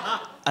me.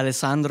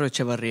 Alessandro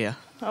Echevarria.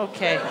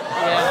 Okay.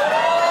 Yeah.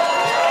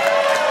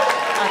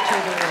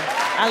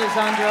 Echevarria.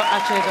 Alessandro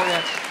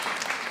Echevarria.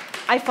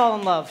 I fall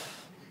in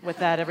love with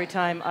that every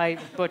time I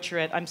butcher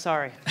it. I'm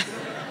sorry.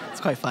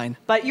 It's quite fine.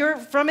 But you're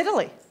from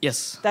Italy.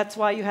 Yes. That's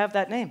why you have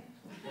that name.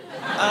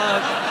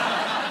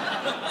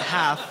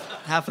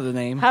 Half of the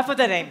name. Half of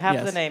the name. Half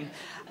of Yes. the name.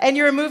 And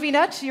you're a movie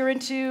nut? You're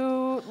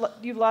into...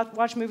 You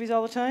watch movies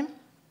all the time?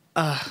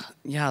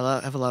 Yeah, I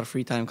have a lot of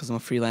free time because I'm a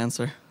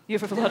freelancer. You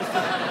have a lot of...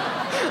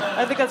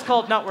 I think that's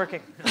called not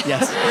working.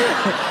 Yes.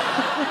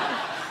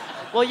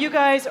 Well, you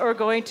guys are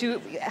going to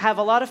have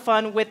a lot of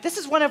fun with... This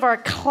is one of our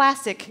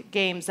classic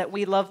games that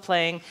we love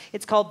playing.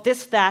 It's called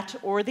This, That,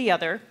 or the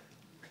Other.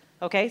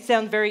 Okay?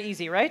 Sounds very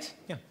easy, right?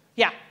 Yeah.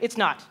 Yeah, it's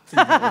not.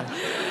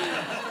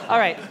 All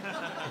right.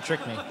 You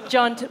tricked me.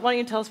 John, why don't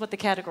you tell us what the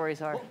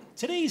categories are?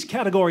 Today's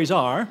categories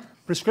are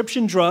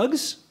prescription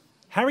drugs,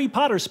 Harry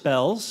Potter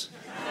spells,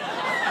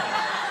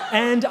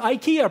 and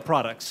IKEA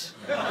products.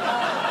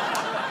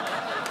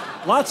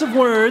 Lots of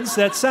words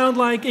that sound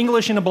like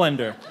English in a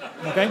blender,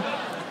 okay?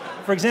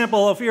 For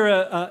example, if you're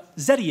a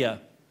Zetia,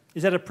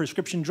 is that a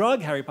prescription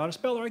drug, Harry Potter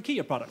spell, or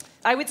IKEA product?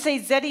 I would say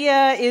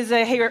Zetia is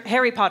a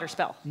Harry Potter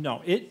spell.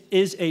 No, it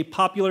is a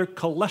popular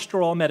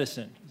cholesterol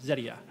medicine,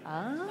 Zetia.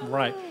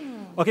 Right.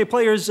 Okay,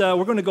 players,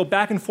 we're going to go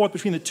back and forth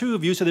between the two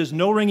of you, so there's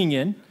no ringing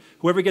in.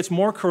 Whoever gets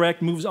more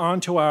correct moves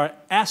on to our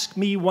Ask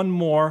Me One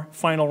More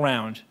final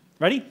round.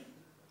 Ready?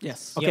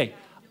 Yes. Okay,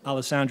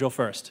 Alessandro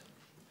first.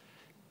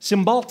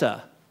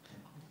 Cymbalta.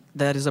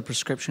 That is a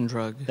prescription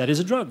drug. That is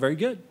a drug. Very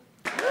good.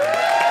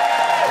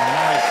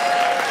 Nice.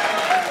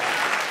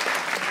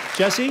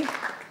 Jesse.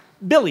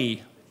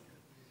 Billy.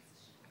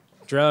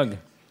 Drug.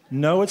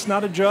 No, it's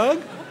not a drug.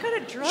 What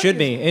kind of drug Should is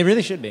be. It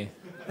really should be.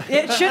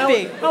 It should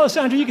be.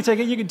 Alessandro, you can take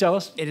it. You can tell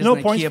us. It is no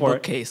an points IKEA for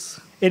bookcase.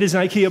 It is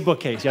an IKEA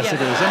bookcase. Yes, Yeah.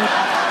 it is.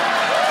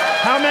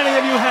 How many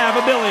of you have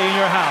a Billy in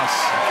your house?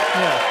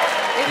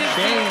 Yeah. It is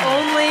the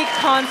only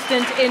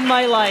constant in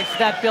my life,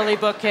 that Billy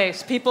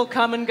bookcase. People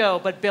come and go,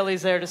 but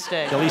Billy's there to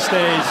stay. Billy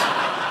stays.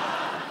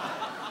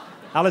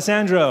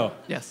 Alessandro.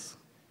 Yes.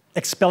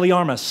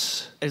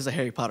 Expelliarmus. It is a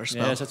Harry Potter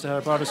spell. Yes, that's a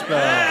Harry Potter spell.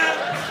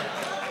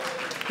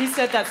 He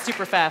said that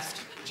super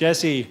fast.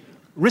 Jesse.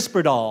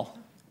 Risperdal.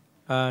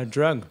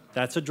 Drug.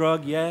 That's a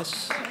drug,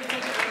 yes.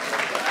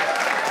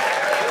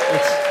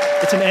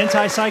 It's an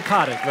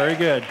antipsychotic. Very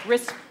good.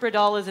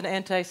 Risperdal is an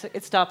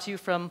it stops you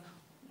from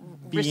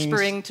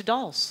whispering to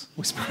dolls.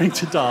 Whispering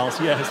to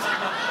dolls, yes.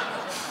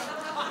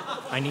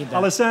 I need that.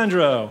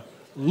 Alessandro.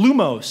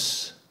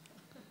 Lumos.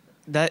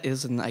 That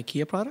is an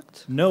IKEA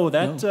product? No,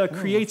 that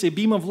creates a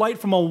beam of light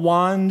from a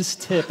wand's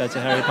tip. That's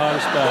a Harry Potter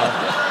spell.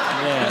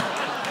 Yeah.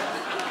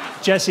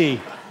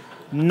 Jesse.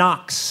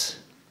 Nox.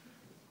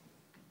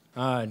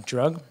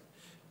 Drug?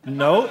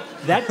 No,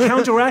 that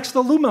counteracts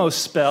the Lumos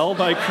spell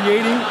by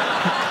creating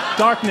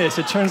darkness.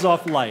 It turns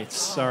off lights.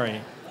 Sorry.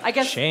 I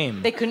guess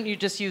Shame. they couldn't you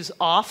just use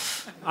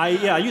off?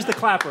 I used the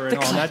clapper and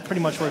all. That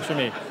pretty much works for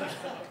me.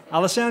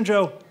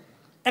 Alessandro.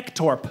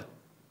 Ektorp.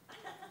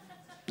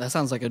 That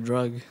sounds like a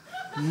drug.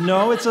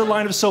 No, it's a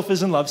line of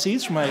sofas and love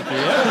seats from IKEA.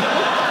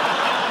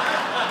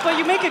 But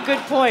you make a good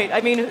point.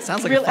 I mean,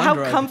 Sounds like a fun how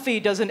drug. comfy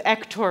does an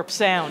Ectorp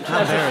sound?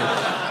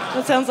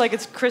 That sounds like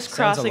it's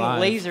crisscrossing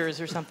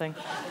lasers or something.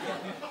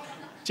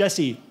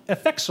 Jesse,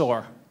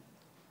 Effexor.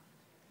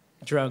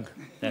 Drug.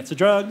 That's a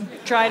drug.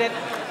 Tried it.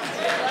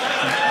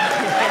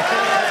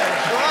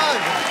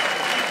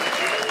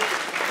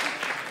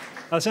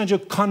 Alessandro,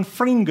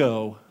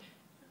 Confringo.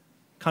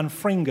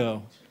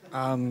 Confringo.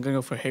 I'm gonna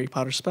go for Harry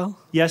Potter spell.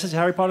 Yes, it's a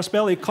Harry Potter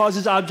spell. It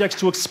causes objects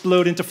to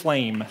explode into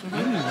flame.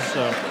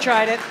 So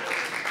Tried it.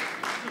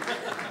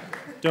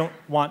 don't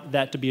want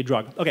that to be a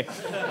drug. Okay.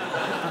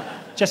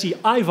 Jesse,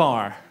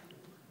 Ivar.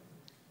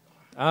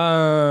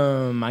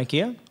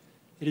 IKEA?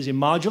 It is a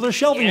modular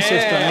shelving system.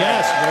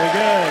 Yes, very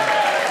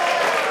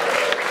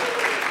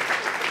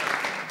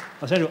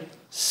good. Alessandro,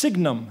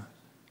 Signum.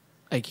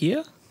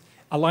 IKEA?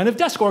 A line of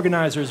desk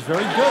organizers.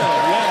 Very good.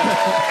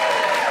 Yeah.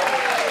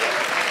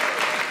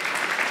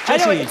 I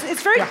know, Jesse.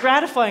 it's very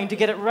gratifying to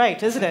get it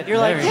right, isn't it? You're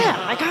like, yeah,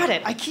 I got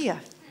it, IKEA.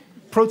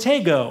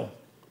 Protego.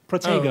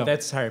 Protego. Oh,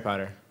 that's Harry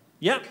Potter.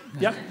 Yep,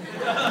 yep.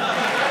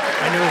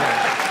 I know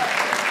that.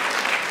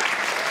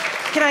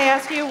 Can I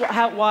ask you,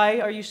 why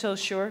are you so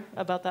sure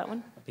about that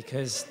one?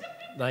 Because,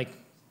 like,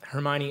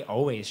 Hermione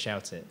always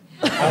shouts it.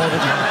 All the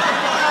time.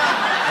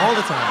 All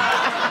the time.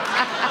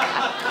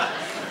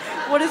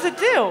 What does it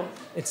do?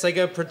 It's like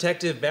a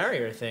protective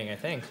barrier thing, I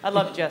think. I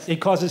love Jesse. It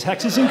causes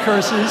hexes and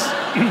curses.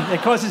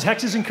 It causes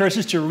hexes and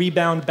curses to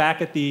rebound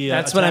back at the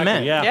That's what I attacker.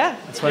 meant. Yeah,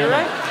 That's what you're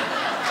I right.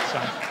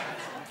 meant.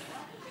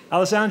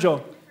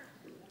 Alessandro,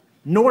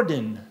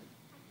 Norden.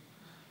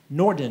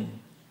 Norden.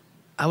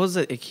 I was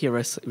at IKEA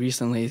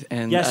recently,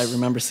 and Yes. I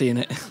remember seeing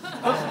it.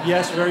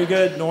 Yes, very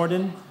good,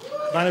 Norden.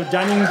 Line of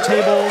dining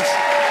tables,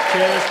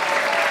 chairs.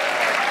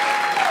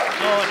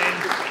 Norden.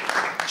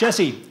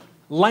 Jesse,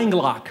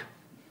 Langlock.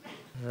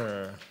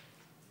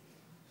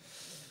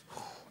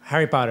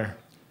 Harry Potter.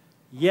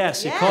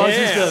 Yes, it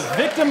causes the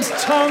victim's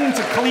tongue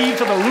to cleave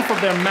to the roof of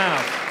their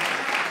mouth.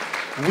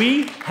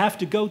 We have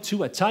to go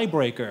to a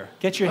tiebreaker.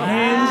 Get your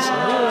hands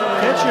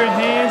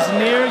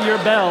near your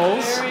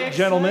bells,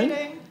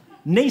 gentlemen.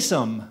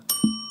 Nasum.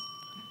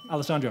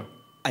 Alessandro.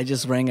 I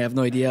just rang. I have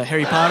no idea.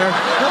 Harry Potter.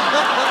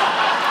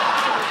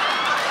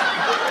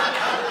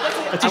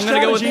 I'm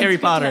gonna go with Harry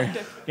Potter.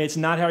 It's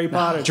not Harry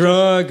Potter.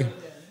 Drug.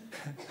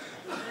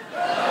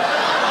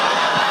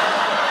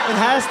 It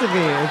has to be.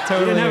 It We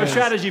totally didn't have a is.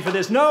 strategy for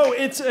this. No,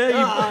 it's a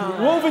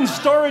woven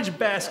storage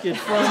basket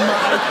from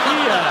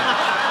IKEA.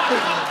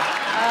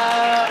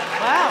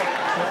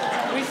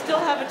 Wow. We still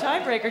have a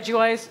tiebreaker. Do you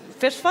guys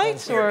fist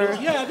fights or?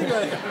 Yeah, I think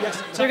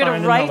yes. They're going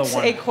Find to write another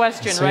one. a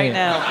question See right it.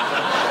 now.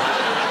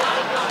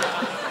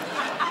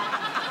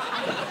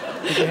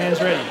 Get your hands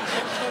ready.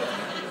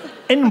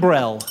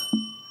 Enbrel.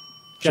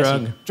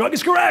 Drug. Jesse. Drug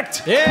is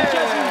correct.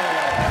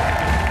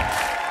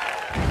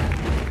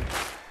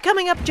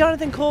 Coming up,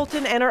 Jonathan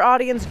Colton and our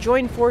audience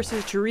join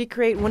forces to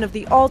recreate one of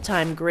the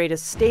all-time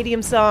greatest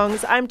stadium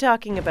songs. I'm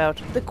talking about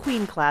the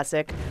Queen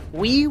classic,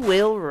 We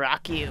Will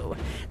Rock You.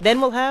 Then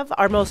we'll have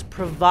our most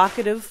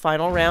provocative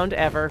final round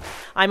ever.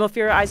 I'm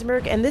Ophira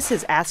Eisenberg, and this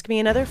is Ask Me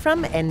Another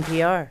from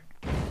NPR.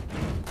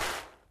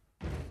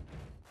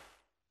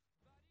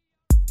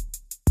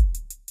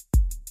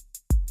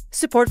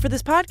 Support for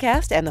this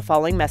podcast and the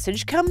following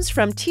message comes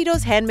from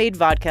Tito's Handmade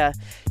Vodka.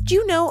 Do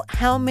you know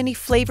how many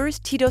flavors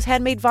Tito's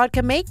Handmade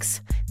Vodka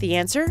makes? The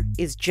answer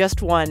is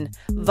just one: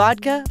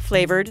 vodka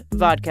flavored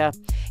vodka.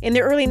 In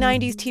the early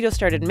 90s, Tito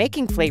started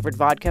making flavored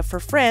vodka for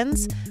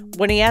friends.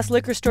 When he asked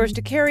liquor stores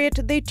to carry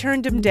it, they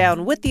turned him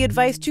down with the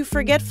advice to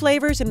forget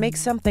flavors and make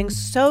something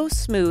so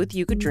smooth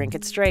you could drink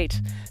it straight.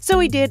 So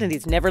he did, and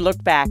he's never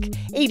looked back.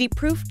 80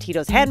 proof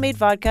Tito's Handmade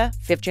Vodka,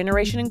 5th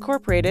Generation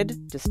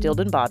Incorporated,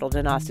 distilled and bottled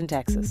in Austin,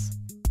 Texas.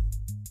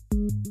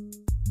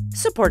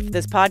 Support for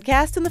this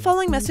podcast and the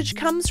following message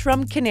comes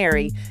from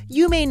Canary.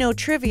 You may know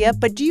trivia,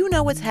 but do you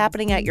know what's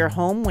happening at your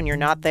home when you're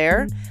not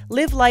there?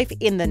 Live life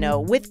in the know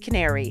with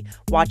Canary.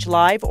 Watch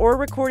live or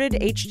recorded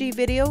HD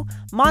video,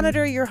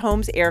 monitor your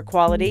home's air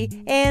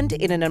quality, and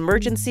in an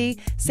emergency,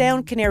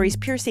 sound Canary's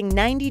piercing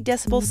 90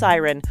 decibel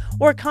siren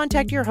or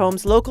contact your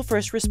home's local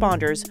first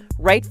responders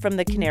right from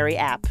the Canary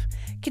app.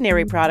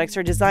 Canary products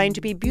are designed to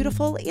be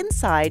beautiful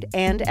inside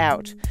and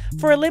out.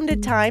 For a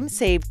limited time,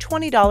 save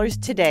 $20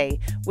 today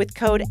with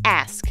code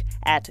ASK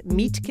at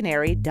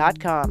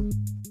meetcanary.com.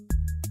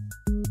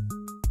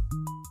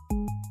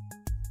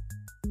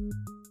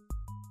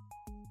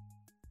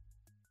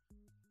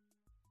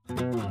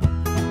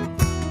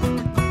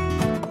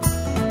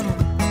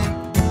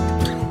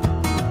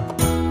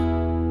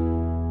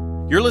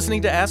 You're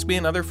listening to Ask Me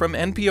Another from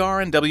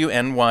NPR and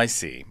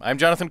WNYC. I'm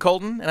Jonathan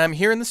Colton, and I'm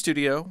here in the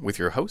studio with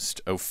your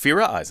host,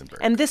 Ophira Eisenberg.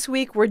 And this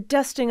week, we're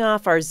dusting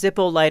off our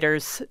Zippo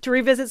lighters to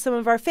revisit some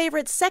of our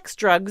favorite sex,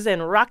 drugs,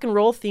 and rock and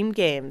roll themed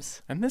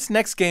games. And this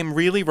next game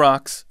really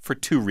rocks for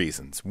two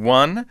reasons.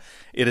 One,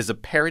 it is a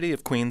parody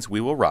of Queen's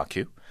We Will Rock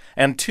You.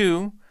 And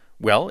two,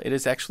 well, it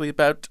is actually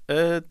about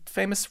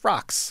famous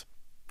rocks.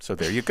 So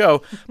there you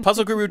go.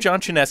 Puzzle guru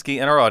John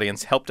Chinesky and our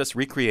audience helped us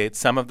recreate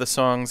some of the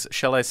song's,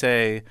 shall I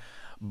say,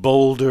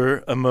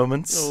 Boulder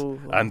moments. Oh.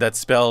 And that's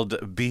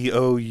spelled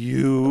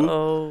B-O-U-L-D-E-R.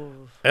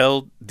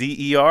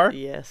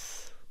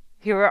 Yes.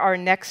 Here are our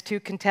next two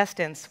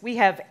contestants. We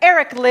have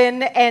Eric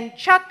Lynn and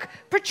Chuck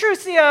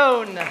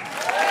Petruccione.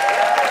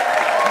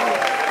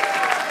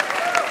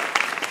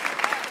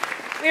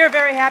 We are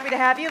very happy to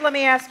have you. Let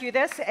me ask you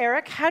this,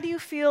 Eric. How do you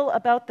feel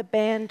about the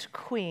band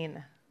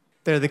Queen?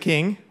 They're the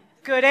king.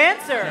 Good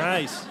answer.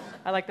 Nice.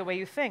 I like the way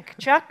you think.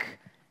 Chuck,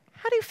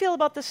 how do you feel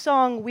about the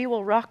song We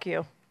Will Rock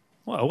You?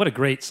 Wow, what a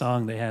great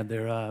song they had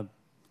there,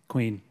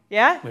 Queen.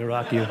 Yeah? We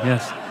rock you,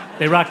 yes.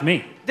 They rocked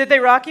me. Did they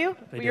rock you?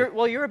 They did.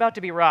 You're about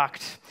to be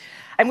rocked.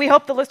 And we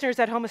hope the listeners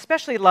at home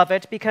especially love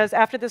it, because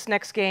after this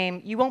next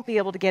game, you won't be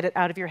able to get it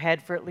out of your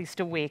head for at least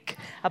a week.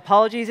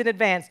 Apologies in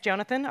advance.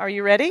 Jonathan, are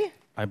you ready?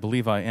 I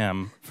believe I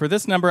am. For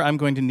this number, I'm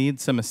going to need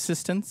some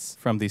assistance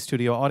from the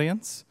studio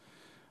audience.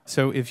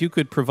 So if you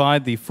could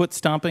provide the foot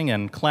stomping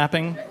and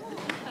clapping.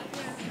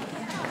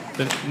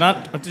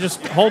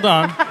 Just hold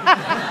on.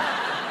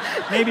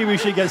 Maybe we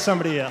should get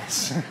somebody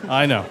else.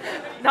 I know.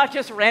 Not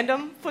just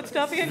random foot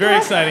stomping and Very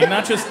clapping?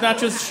 exciting. Not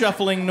just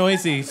shuffling,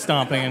 noisy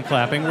stomping and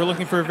clapping. We're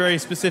looking for a very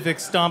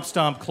specific stomp,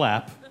 stomp,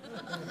 clap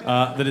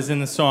that is in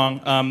the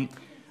song.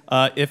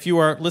 If you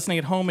are listening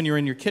at home and you're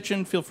in your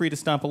kitchen, feel free to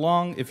stomp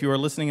along. If you are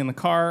listening in the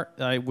car,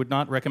 I would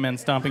not recommend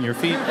stomping your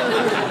feet.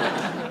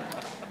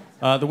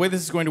 The way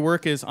this is going to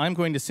work is I'm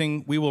going to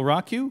sing We Will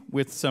Rock You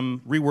with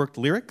some reworked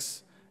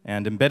lyrics,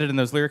 and embedded in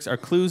those lyrics are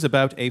clues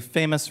about a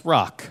famous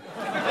rock.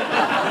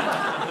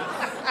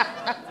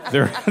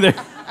 There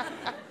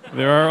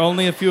are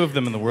only a few of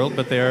them in the world,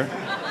 but they're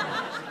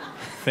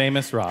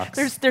famous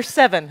rocks. There's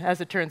 7, as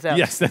it turns out.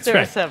 Yes, that's there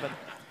right. are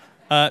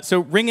 7.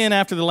 So ring in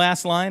after the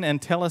last line and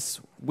tell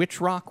us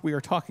which rock we are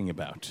talking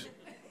about.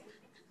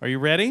 Are you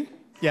ready?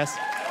 Yes.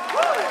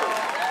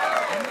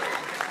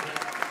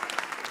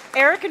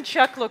 Eric and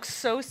Chuck look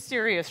so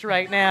serious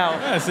right now.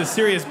 Yeah, it's a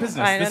serious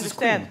business. I This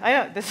understand. is Queen. I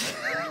know.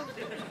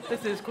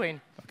 This is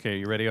Queen. Okay,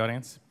 you ready,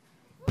 audience?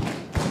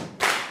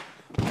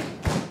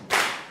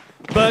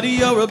 Buddy,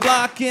 you're a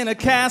block in a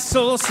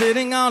castle,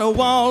 sitting on a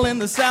wall in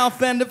the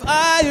south end of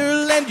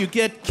Ireland. You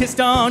get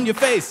kissed on your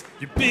face,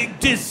 you big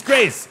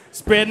disgrace,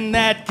 spreading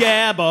that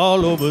gab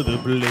all over the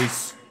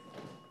place.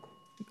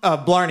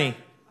 Blarney.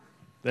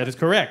 That is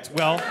correct.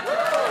 Well,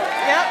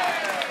 Yep.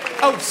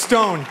 Oh,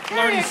 Stone.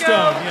 Blarney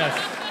Stone,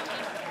 yes.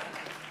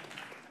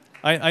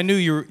 I knew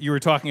you were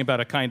talking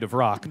about a kind of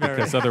rock,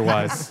 because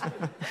otherwise...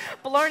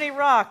 Blarney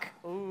Rock.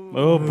 Ooh.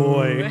 Oh,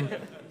 boy.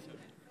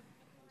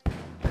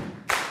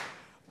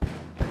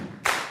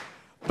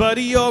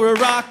 Buddy, you're a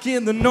rock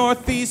in the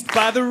northeast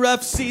by the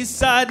rough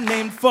seaside,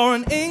 named for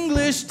an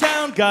English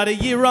town. Got a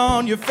year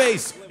on your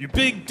face, you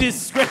big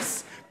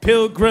disgrace.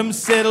 Pilgrims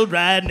settled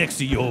right next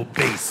to your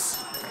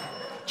base.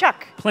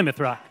 Chuck.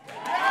 Plymouth Rock.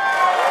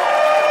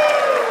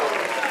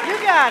 You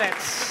got it.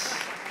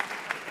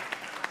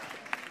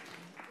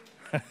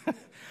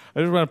 I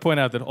just want to point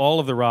out that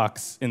all of the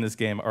rocks in this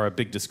game are a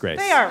big disgrace.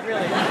 They are,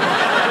 really.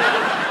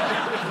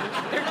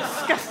 They're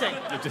disgusting.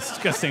 They're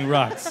disgusting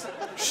rocks.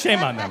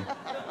 Shame on them.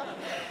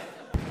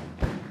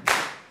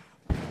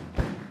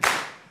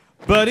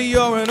 Buddy,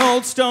 you're an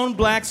old stone,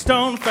 black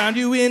stone. Found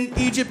you in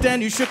Egypt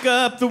and you shook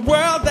up the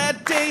world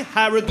that day.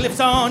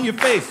 Hieroglyphs on your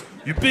face,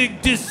 you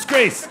big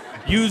disgrace.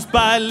 Used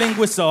by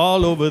linguists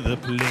all over the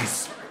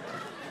place.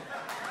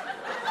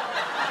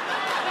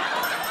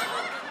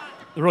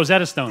 The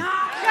Rosetta Stone.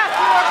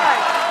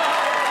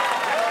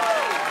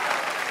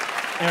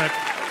 Eric.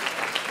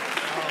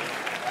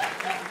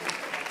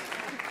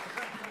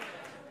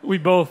 We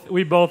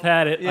both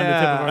had it on the tip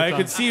of our I tongue.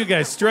 could see you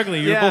guys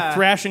struggling. You were both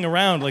thrashing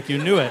around like you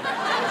knew it.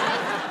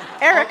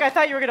 Eric, I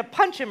thought you were going to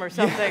punch him or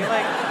something.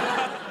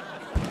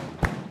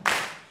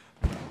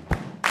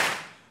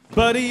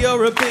 Buddy,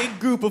 you're a big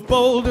group of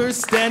boulders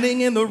standing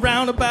in the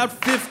roundabout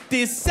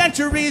 50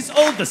 centuries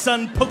old. The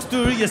sun pokes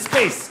through your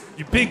space,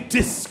 you big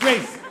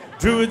disgrace.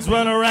 Druids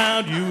run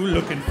around you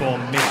looking for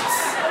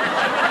mates.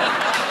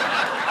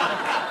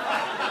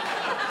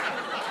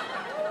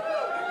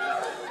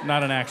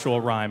 Not an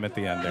actual rhyme at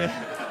the end there.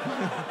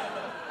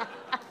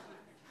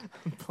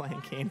 I'm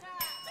blanking.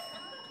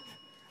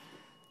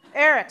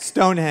 Eric.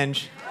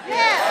 Stonehenge.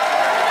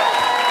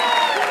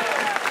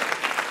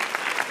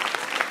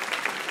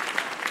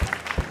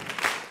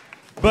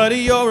 Buddy,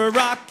 you're a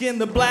rock in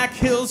the Black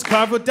Hills,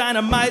 carved with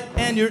dynamite,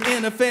 and you're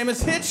in a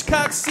famous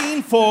Hitchcock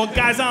scene. 4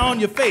 guys on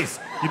your face,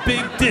 you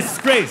big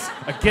disgrace.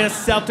 I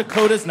guess South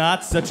Dakota's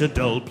not such a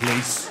dull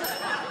place.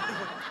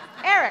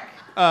 Eric.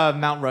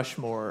 Mount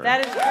Rushmore.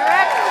 That is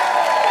correct.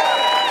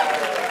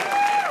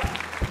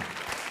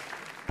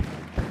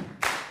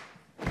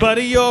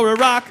 Buddy, you're a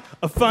rock,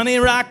 a funny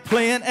rock,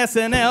 playing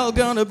SNL.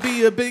 Gonna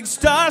be a big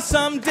star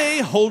someday.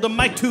 Hold a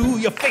mic to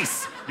your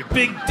face, you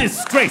big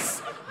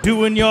disgrace.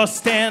 Doing your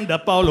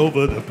stand-up all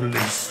over the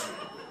place.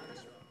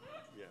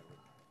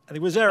 I think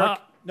it was Eric.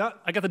 No,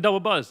 I got the double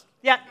buzz.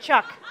 Yeah,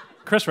 Chuck.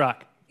 Chris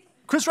Rock.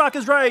 Chris Rock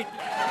is right.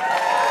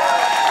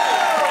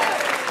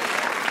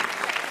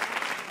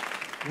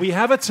 We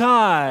have a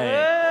tie.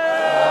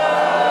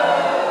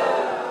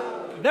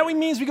 That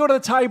means we go to the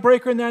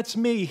tiebreaker, and that's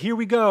me. Here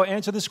we go.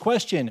 Answer this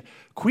question.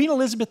 Queen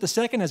Elizabeth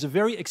II has a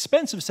very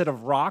expensive set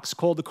of rocks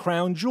called the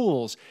Crown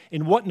Jewels.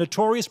 In what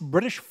notorious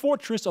British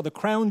fortress are the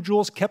Crown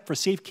Jewels kept for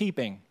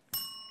safekeeping?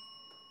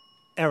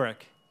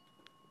 Eric.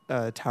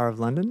 Tower of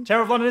London?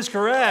 Tower of London is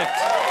correct.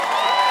 All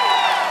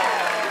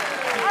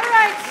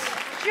right,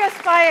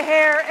 just by a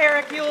hair,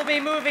 Eric, you will be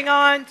moving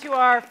on to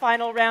our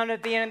final round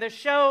at the end of the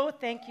show.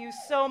 Thank you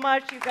so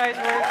much. You guys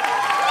were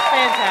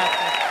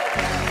fantastic.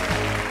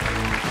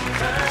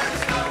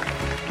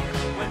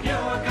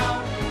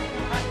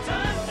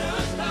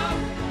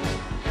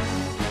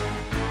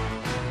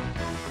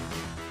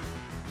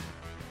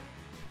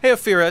 Hey,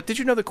 Ophira, did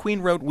you know the Queen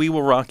wrote We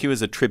Will Rock You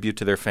as a tribute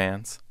to their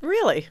fans?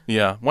 Really?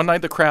 Yeah. One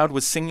night the crowd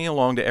was singing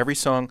along to every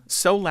song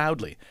so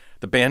loudly,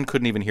 the band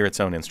couldn't even hear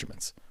its own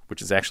instruments,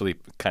 which is actually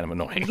kind of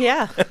annoying.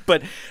 Yeah.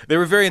 But they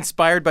were very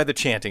inspired by the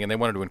chanting, and they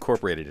wanted to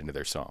incorporate it into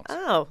their songs.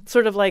 Oh,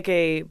 sort of like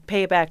a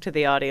payback to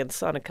the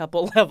audience on a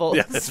couple levels.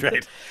 Yeah, that's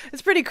right.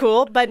 It's pretty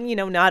cool, but,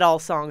 not all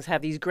songs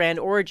have these grand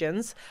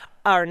origins.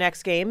 Our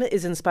next game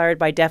is inspired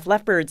by Def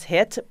Leppard's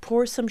hit,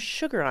 Pour Some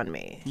Sugar on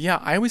Me. Yeah,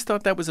 I always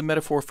thought that was a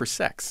metaphor for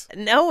sex.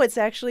 No, it's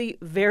actually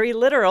very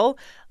literal.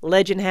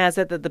 Legend has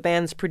it that the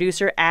band's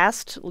producer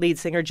asked lead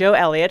singer Joe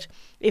Elliott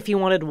if he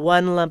wanted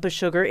 1 lump of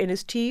sugar in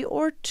his tea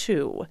or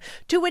 2,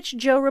 to which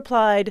Joe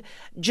replied,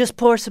 "Just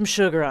pour some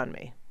sugar on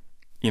me."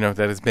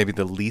 That is maybe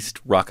the least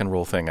rock and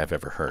roll thing I've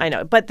ever heard. I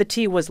know, but the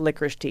tea was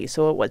licorice tea,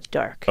 so it was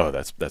dark. Oh,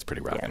 that's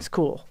pretty rockin'. Yeah, it's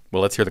cool.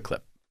 Well, let's hear the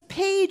clip.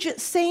 Paige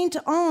St.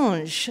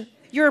 Ange.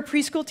 You're a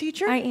preschool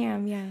teacher? I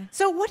am, yeah.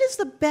 So what is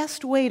the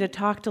best way to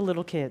talk to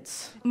little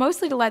kids?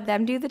 Mostly to let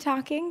them do the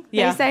talking.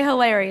 Yeah. They say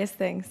hilarious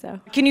things,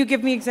 so. Can you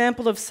give me an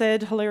example of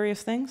said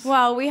hilarious things?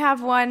 Well, we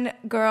have one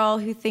girl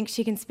who thinks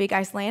she can speak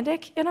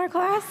Icelandic in our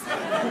class,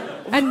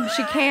 and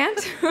she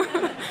can't.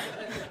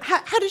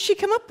 How did she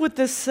come up with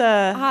this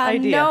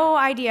idea? No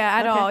idea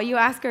at Okay. all. You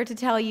ask her to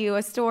tell you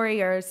a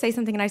story or say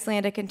something in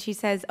Icelandic, and she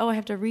says, "Oh, I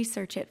have to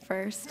research it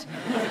first."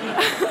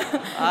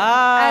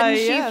 And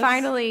she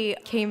finally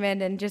came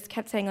in and just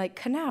kept saying, like,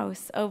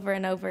 "Knaus" over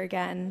and over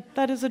again.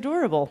 That is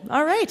adorable.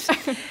 All right.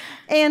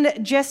 And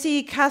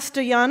Jesse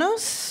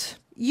Castellanos,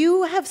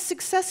 you have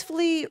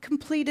successfully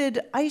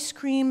completed ice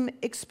cream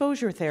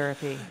exposure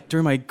therapy.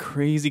 During my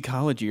crazy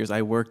college years,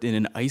 I worked in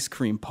an ice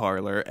cream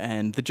parlor,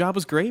 and the job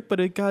was great, but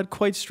it got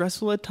quite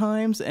stressful at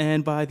times,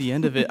 and by the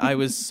end of it, I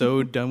was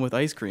so done with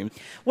ice cream.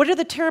 What are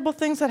the terrible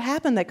things that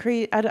happened at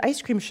an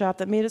ice cream shop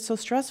that made it so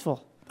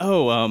stressful?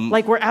 Oh,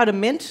 like we're out of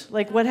mint?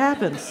 Like what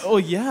happens? Oh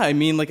yeah, I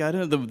mean, like I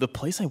don't know, the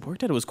place I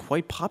worked at, it was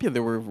quite popular.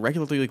 There were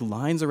regularly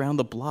lines around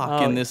the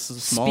block in this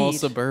small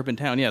suburban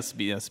town. Yeah,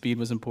 speed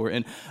was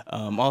important.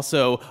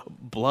 Also,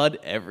 blood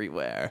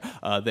everywhere.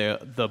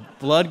 The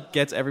blood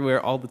gets everywhere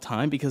all the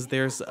time because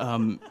there's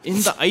in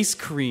the ice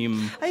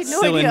cream I had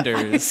no cylinders.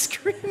 idea ice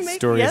cream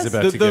Story's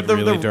about to get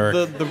really dark.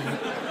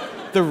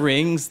 The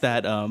rings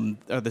that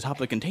are the top of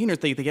the containers,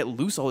 they get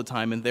loose all the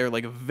time, and they're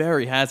like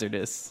very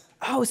hazardous.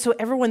 Oh, so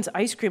everyone's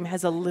ice cream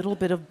has a little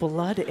bit of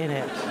blood in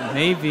it.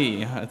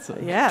 Maybe. It's a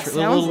sounds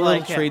little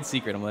like it. trade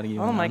secret I'm letting you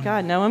know. Oh my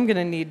God, now I'm going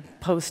to need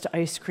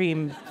post-ice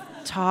cream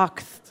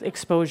talk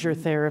exposure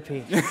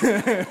therapy.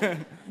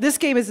 This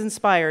game is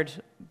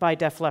inspired by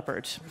Def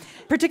Leppard,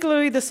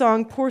 particularly the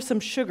song Pour Some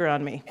Sugar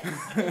on Me.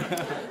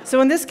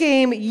 So in this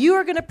game, you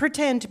are going to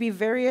pretend to be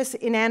various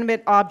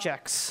inanimate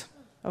objects.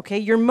 Okay,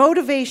 your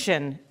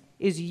motivation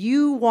is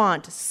you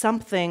want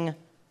something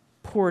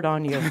poured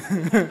on you.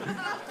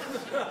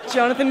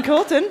 Jonathan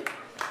Coulton,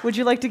 would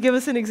you like to give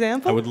us an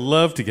example? I would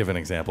love to give an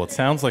example. It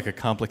sounds like a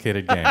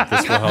complicated game.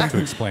 This will help to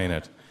explain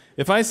it.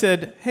 If I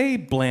said, "Hey,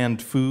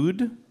 bland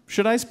food,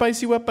 should I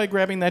spice you up by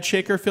grabbing that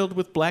shaker filled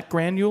with black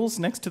granules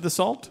next to the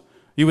salt?"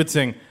 You would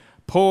sing,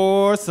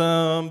 "Pour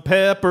some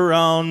pepper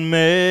on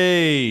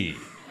me."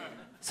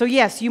 So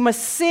yes, you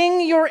must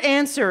sing your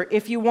answer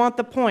if you want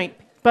the point.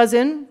 Buzz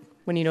in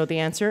when you know the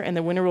answer, and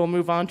the winner will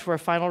move on to our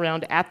final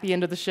round at the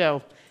end of the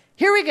show.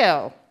 Here we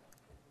go.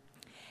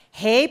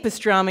 Hey,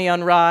 pastrami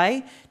on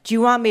rye, do you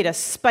want me to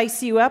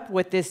spice you up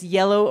with this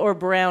yellow or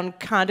brown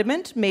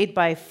condiment made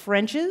by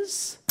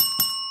French's?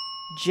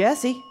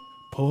 Jesse.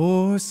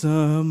 Pour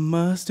some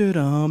mustard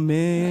on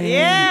me.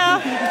 Yeah.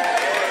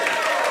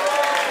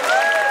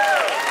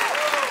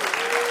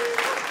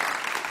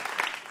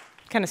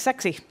 Kind of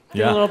sexy.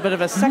 Yeah. A little bit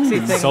of a sexy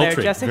thing Sultry,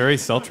 there, Jesse. very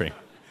sultry.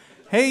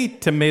 Hey,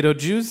 tomato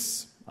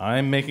juice,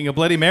 I'm making a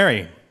Bloody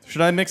Mary.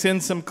 Should I mix in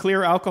some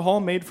clear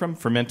alcohol made from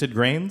fermented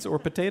grains or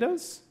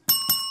potatoes?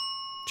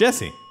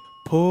 Jesse.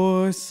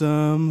 Pour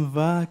some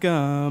vodka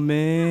on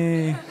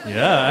me.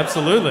 Yeah,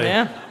 absolutely.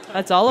 Yeah,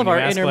 that's all of When our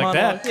you ask inner like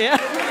monologue. that. Yeah.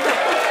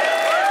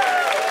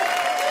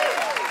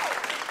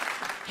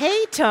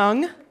 Hey,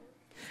 tongue.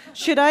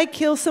 Should I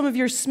kill some of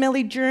your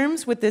smelly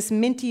germs with this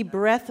minty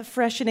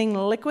breath-freshening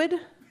liquid?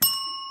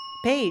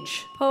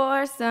 Paige.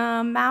 Pour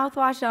some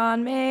mouthwash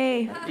on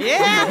me.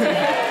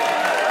 Yeah.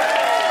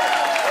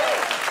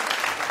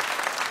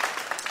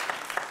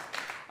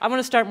 I'm going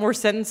to start more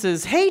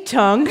sentences. Hey,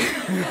 tongue.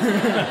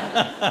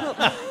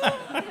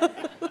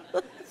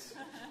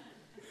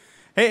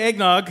 Hey,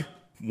 eggnog,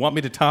 Want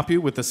me to top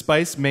you with a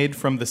spice made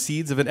from the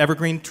seeds of an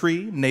evergreen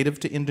tree native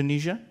to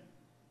Indonesia?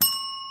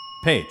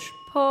 Paige.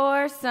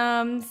 Pour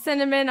some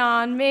cinnamon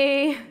on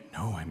me.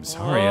 No, I'm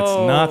sorry. It's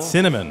not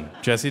cinnamon.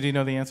 Jesse, do you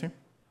know the answer?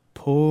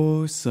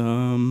 Pour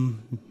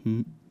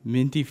some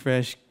minty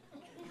fresh.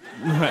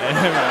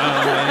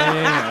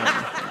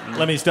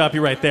 Let me stop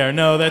you right there.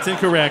 No, that's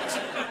incorrect.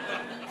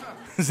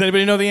 Does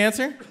anybody know the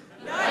answer?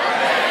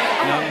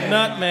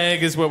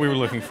 Nutmeg is what we were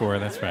looking for.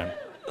 That's right.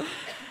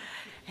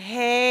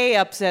 Hey,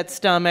 upset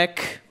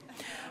stomach.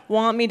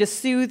 Want me to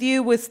soothe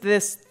you with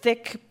this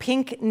thick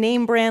pink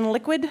name brand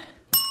liquid?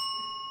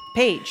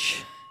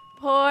 Paige.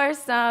 Pour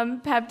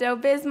some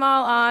Pepto-Bismol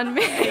on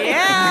me.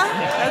 Yeah,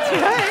 that's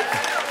right.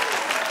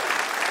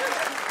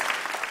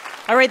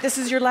 All right, this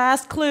is your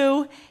last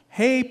clue.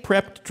 Hey,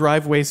 prepped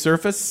driveway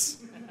surface.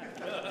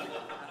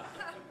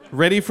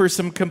 Ready for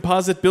some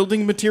composite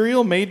building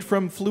material made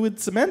from fluid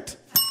cement?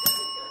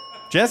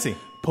 Jesse.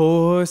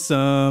 Pour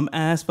some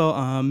asphalt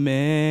on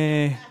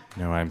me.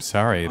 No, I'm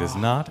sorry. It is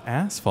not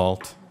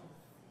asphalt.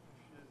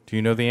 Do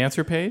you know the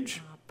answer,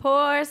 Paige?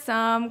 Pour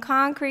some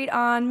concrete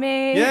on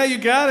me. Yeah, you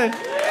got it.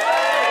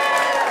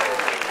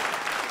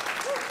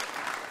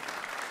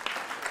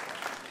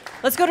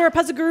 Let's go to our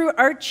puzzle guru,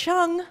 Art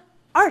Chung.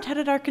 Art, how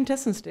did our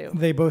contestants do?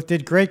 They both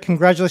did great.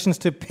 Congratulations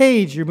to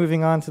Paige. You're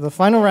moving on to the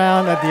final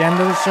round at the end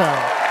of the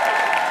show.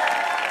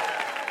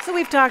 So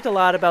we've talked a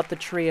lot about the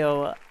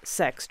trio,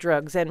 sex,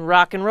 drugs, and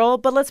rock and roll,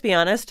 but let's be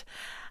honest,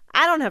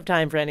 I don't have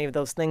time for any of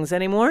those things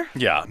anymore.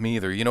 Yeah, me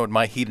either. You know what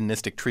my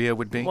hedonistic trio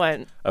would be?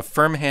 What? A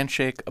firm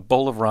handshake, a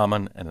bowl of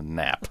ramen, and a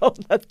nap. Oh,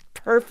 that's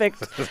perfect.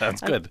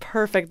 That's good.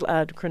 Perfect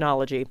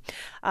chronology.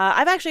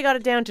 I've actually got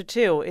it down to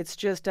 2. It's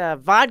just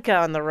vodka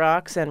on the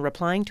rocks and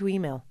replying to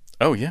email.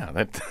 Oh, yeah,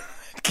 that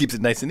keeps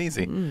it nice and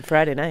easy.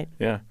 Friday night.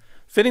 Yeah.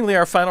 Fittingly,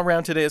 our final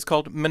round today is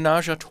called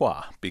Ménage à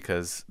Trois,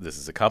 because this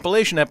is a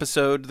compilation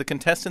episode. The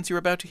contestants you're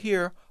about to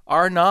hear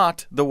are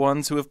not the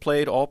ones who have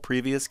played all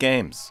previous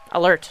games.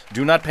 Alert.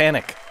 Do not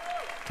panic.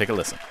 Take a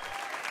listen.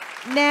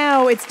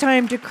 Now it's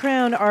time to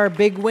crown our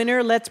big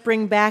winner. Let's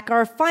bring back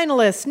our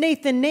finalist,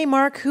 Nathan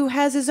Neymark, who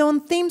has his own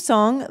theme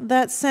song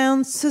that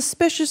sounds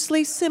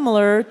suspiciously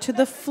similar to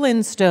the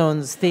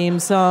Flintstones theme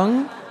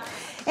song.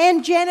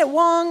 And Janet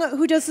Wong,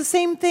 who does the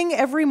same thing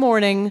every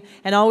morning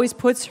and always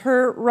puts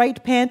her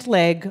right pant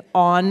leg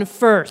on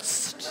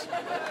first.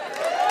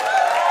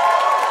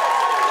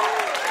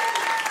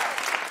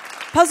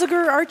 Puzzle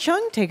guru Art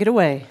Chung, take it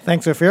away.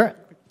 Thanks, Ophir.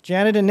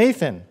 Janet and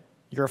Nathan,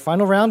 your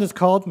final round is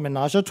called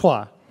Ménage à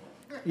Trois.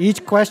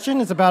 Each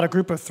question is about a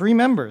group of 3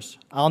 members.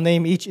 I'll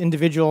name each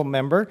individual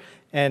member,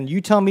 and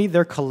you tell me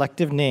their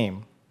collective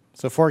name.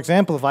 So, for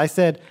example, if I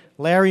said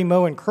Larry,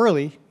 Moe, and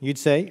Curly, you'd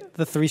say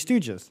the Three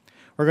Stooges.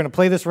 We're going to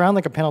play this round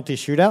like a penalty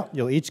shootout.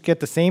 You'll each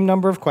get the same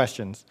number of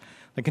questions.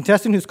 The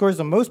contestant who scores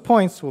the most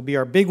points will be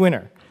our big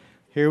winner.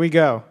 Here we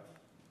go.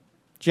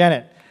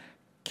 Janet,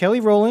 Kelly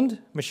Rowland,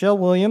 Michelle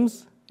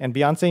Williams, and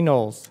Beyonce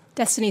Knowles.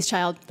 Destiny's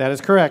Child. That is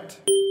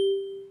correct.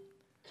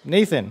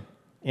 Nathan,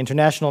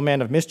 International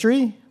Man of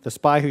Mystery, The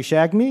Spy Who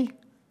Shagged Me,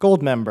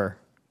 Goldmember.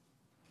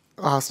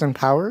 Austin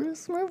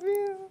Powers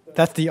movie?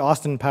 That's the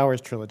Austin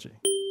Powers trilogy.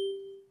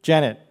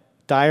 Janet,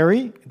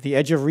 Diary, The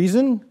Edge of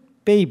Reason,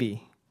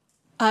 Baby.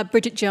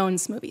 Bridget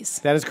Jones movies.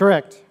 That is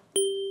correct.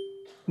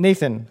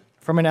 Nathan,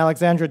 from an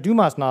Alexandra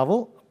Dumas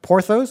novel,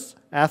 Porthos,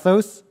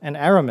 Athos, and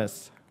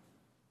Aramis.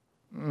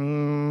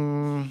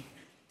 3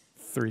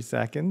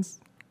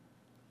 seconds.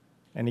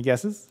 Any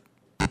guesses?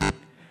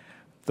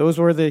 Those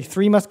were the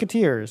Three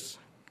Musketeers.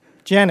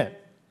 Janet,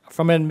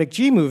 from a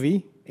McGee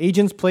movie,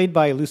 agents played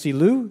by Lucy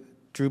Liu,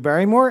 Drew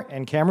Barrymore,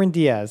 and Cameron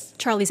Diaz.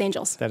 Charlie's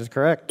Angels. That is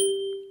correct.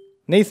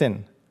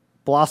 Nathan,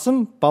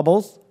 Blossom,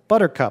 Bubbles,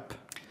 Buttercup.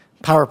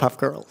 Powerpuff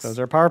Girls. Those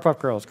are Powerpuff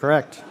Girls,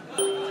 correct.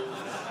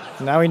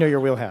 Now we know your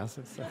wheelhouse.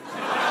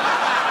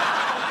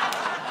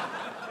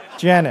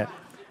 Janet,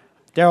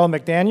 Daryl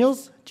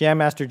McDaniels, Jam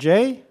Master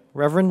Jay,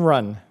 Reverend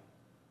Run.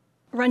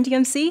 Run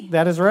DMC.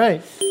 That is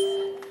right.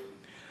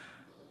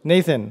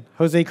 Nathan,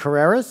 Jose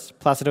Carreras,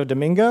 Placido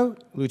Domingo,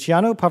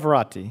 Luciano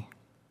Pavarotti.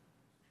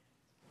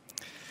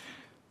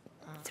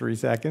 3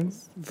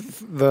 seconds.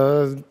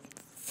 The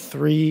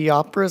 3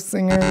 opera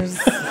singers.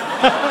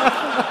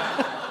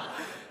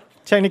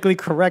 Technically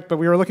correct, but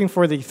we were looking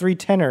for the 3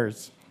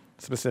 tenors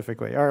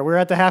specifically. All right, we're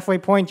at the halfway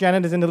point.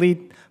 Janet is in the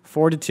lead,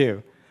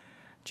 4-2.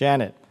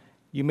 Janet,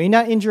 you may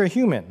not injure a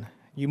human.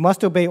 You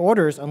must obey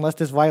orders unless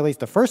this violates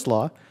the first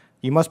law.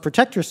 You must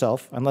protect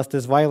yourself unless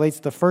this violates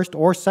the first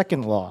or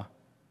second law.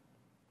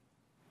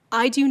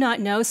 I do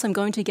not know, so I'm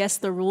going to guess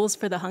the rules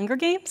for the Hunger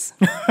Games.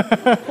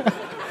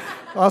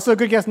 Also,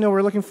 good guess. No,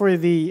 we're looking for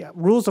the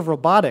Rules of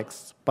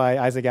Robotics by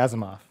Isaac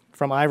Asimov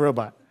from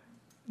iRobot.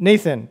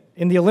 Nathan,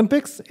 in the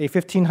Olympics, a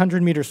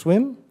 1,500-meter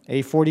swim,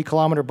 a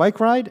 40-kilometer bike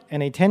ride,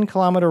 and a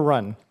 10-kilometer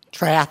run.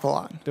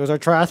 Triathlon. Those are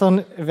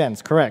triathlon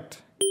events,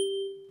 correct.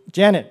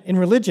 Janet, in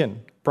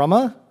religion,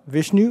 Brahma,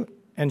 Vishnu,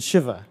 and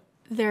Shiva.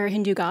 They're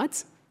Hindu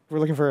gods. We're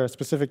looking for a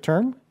specific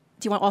term.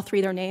 Do you want all 3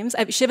 of their names?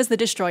 Shiva's the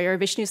destroyer,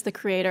 Vishnu's the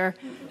creator,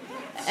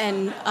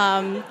 and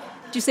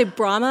did you say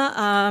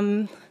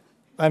Brahma?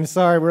 I'm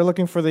sorry, we're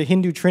looking for the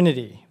Hindu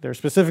Trinity.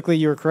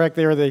 You were correct,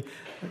 they are the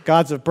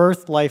gods of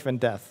birth, life, and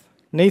death.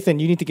 Nathan,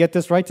 you need to get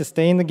this right to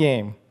stay in the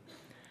game.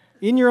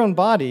 In your own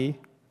body,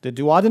 the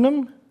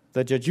duodenum,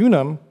 the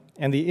jejunum,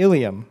 and the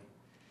ileum.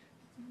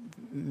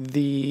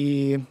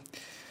 The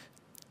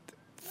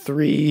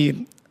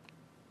 3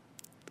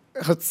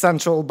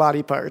 essential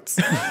body parts.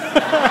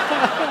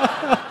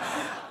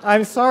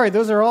 I'm sorry,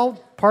 those are all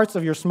parts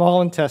of your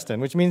small intestine,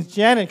 which means,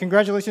 Janet,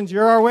 congratulations,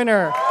 you're our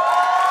winner.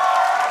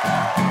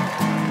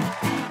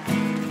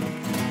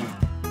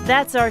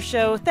 That's our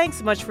show. Thanks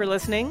so much for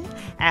listening.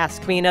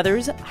 Ask Me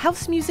Another's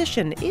house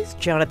musician is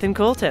Jonathan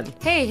Coulton.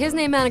 Hey, his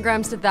name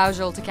anagrams to Thou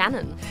Jol to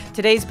Cannon.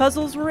 Today's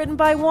puzzles were written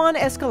by Juan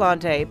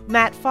Escalante,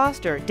 Matt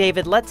Foster,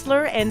 David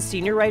Letzler, and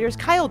senior writers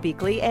Kyle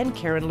Beakley and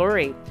Karen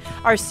Lurie.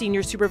 Our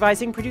senior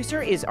supervising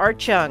producer is Art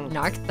Chung.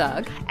 Narc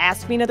Thug.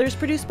 Ask Me Another is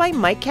produced by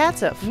Mike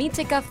Katzoff.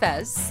 Mitika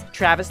Fez.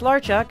 Travis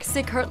Larchuk.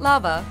 Sikhurt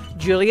Lava.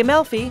 Julia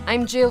Melfi.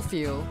 I'm Jill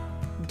Fuel.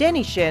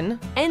 Denny Shin.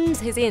 End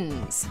his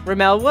ins.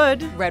 Ramel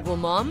Wood. Redwool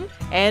Mom.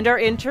 And our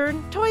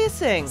intern, Toya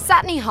Singh.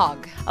 Satney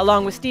Hogg.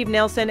 Along with Steve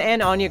Nelson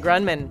and Anya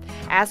Grunman.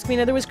 Ask Me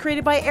Another was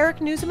created by Eric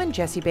Newsom and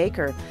Jesse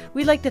Baker.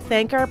 We'd like to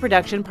thank our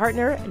production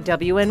partner,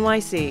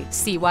 WNYC.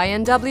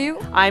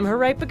 CYNW. I'm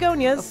Harai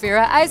Begonias.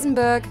 Ophira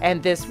Eisenberg.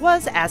 And this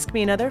was Ask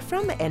Me Another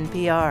from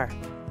NPR.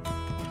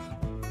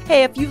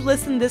 Hey, if you've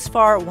listened this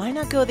far, why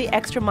not go the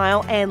extra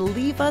mile and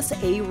leave us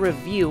a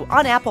review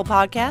on Apple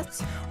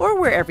Podcasts or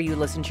wherever you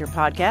listen to your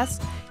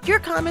podcasts? Your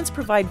comments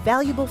provide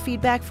valuable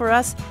feedback for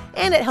us,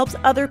 and it helps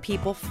other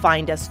people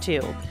find us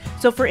too.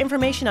 So for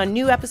information on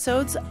new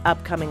episodes,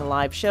 upcoming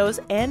live shows,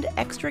 and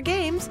extra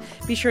games,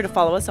 be sure to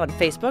follow us on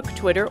Facebook,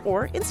 Twitter,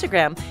 or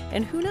Instagram.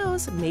 And who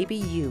knows, maybe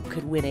you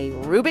could win a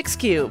Rubik's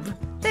Cube.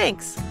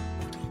 Thanks.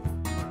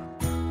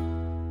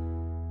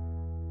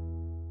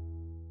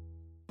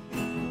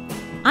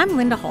 I'm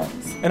Linda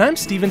Holmes. And I'm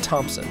Stephen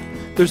Thompson.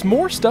 There's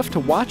more stuff to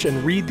watch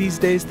and read these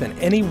days than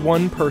any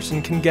one person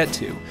can get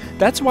to.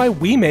 That's why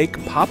we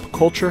make Pop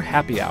Culture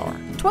Happy Hour.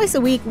 Twice a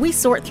week, we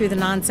sort through the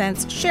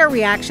nonsense, share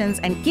reactions,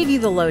 and give you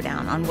the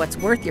lowdown on what's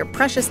worth your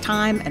precious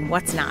time and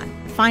what's not.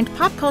 Find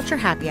Pop Culture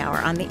Happy Hour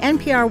on the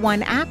NPR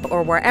One app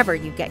or wherever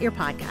you get your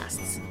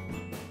podcasts.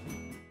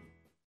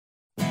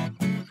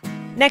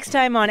 Next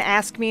time on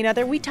Ask Me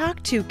Another, we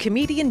talk to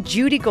comedian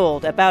Judy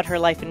Gold about her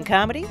life in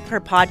comedy,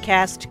 her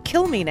podcast,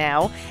 Kill Me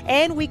Now,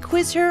 and we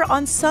quiz her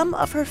on some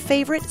of her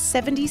favorite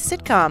 70s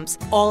sitcoms.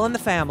 All in the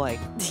Family.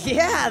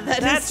 Yeah,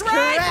 that's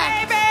right,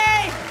 correct.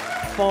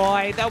 baby!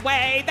 Boy, the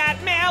way that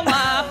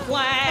Miller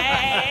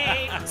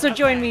played! So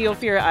join me,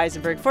 Ophira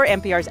Eisenberg, for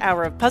NPR's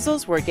Hour of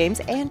Puzzles, Word Games,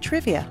 and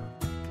Trivia.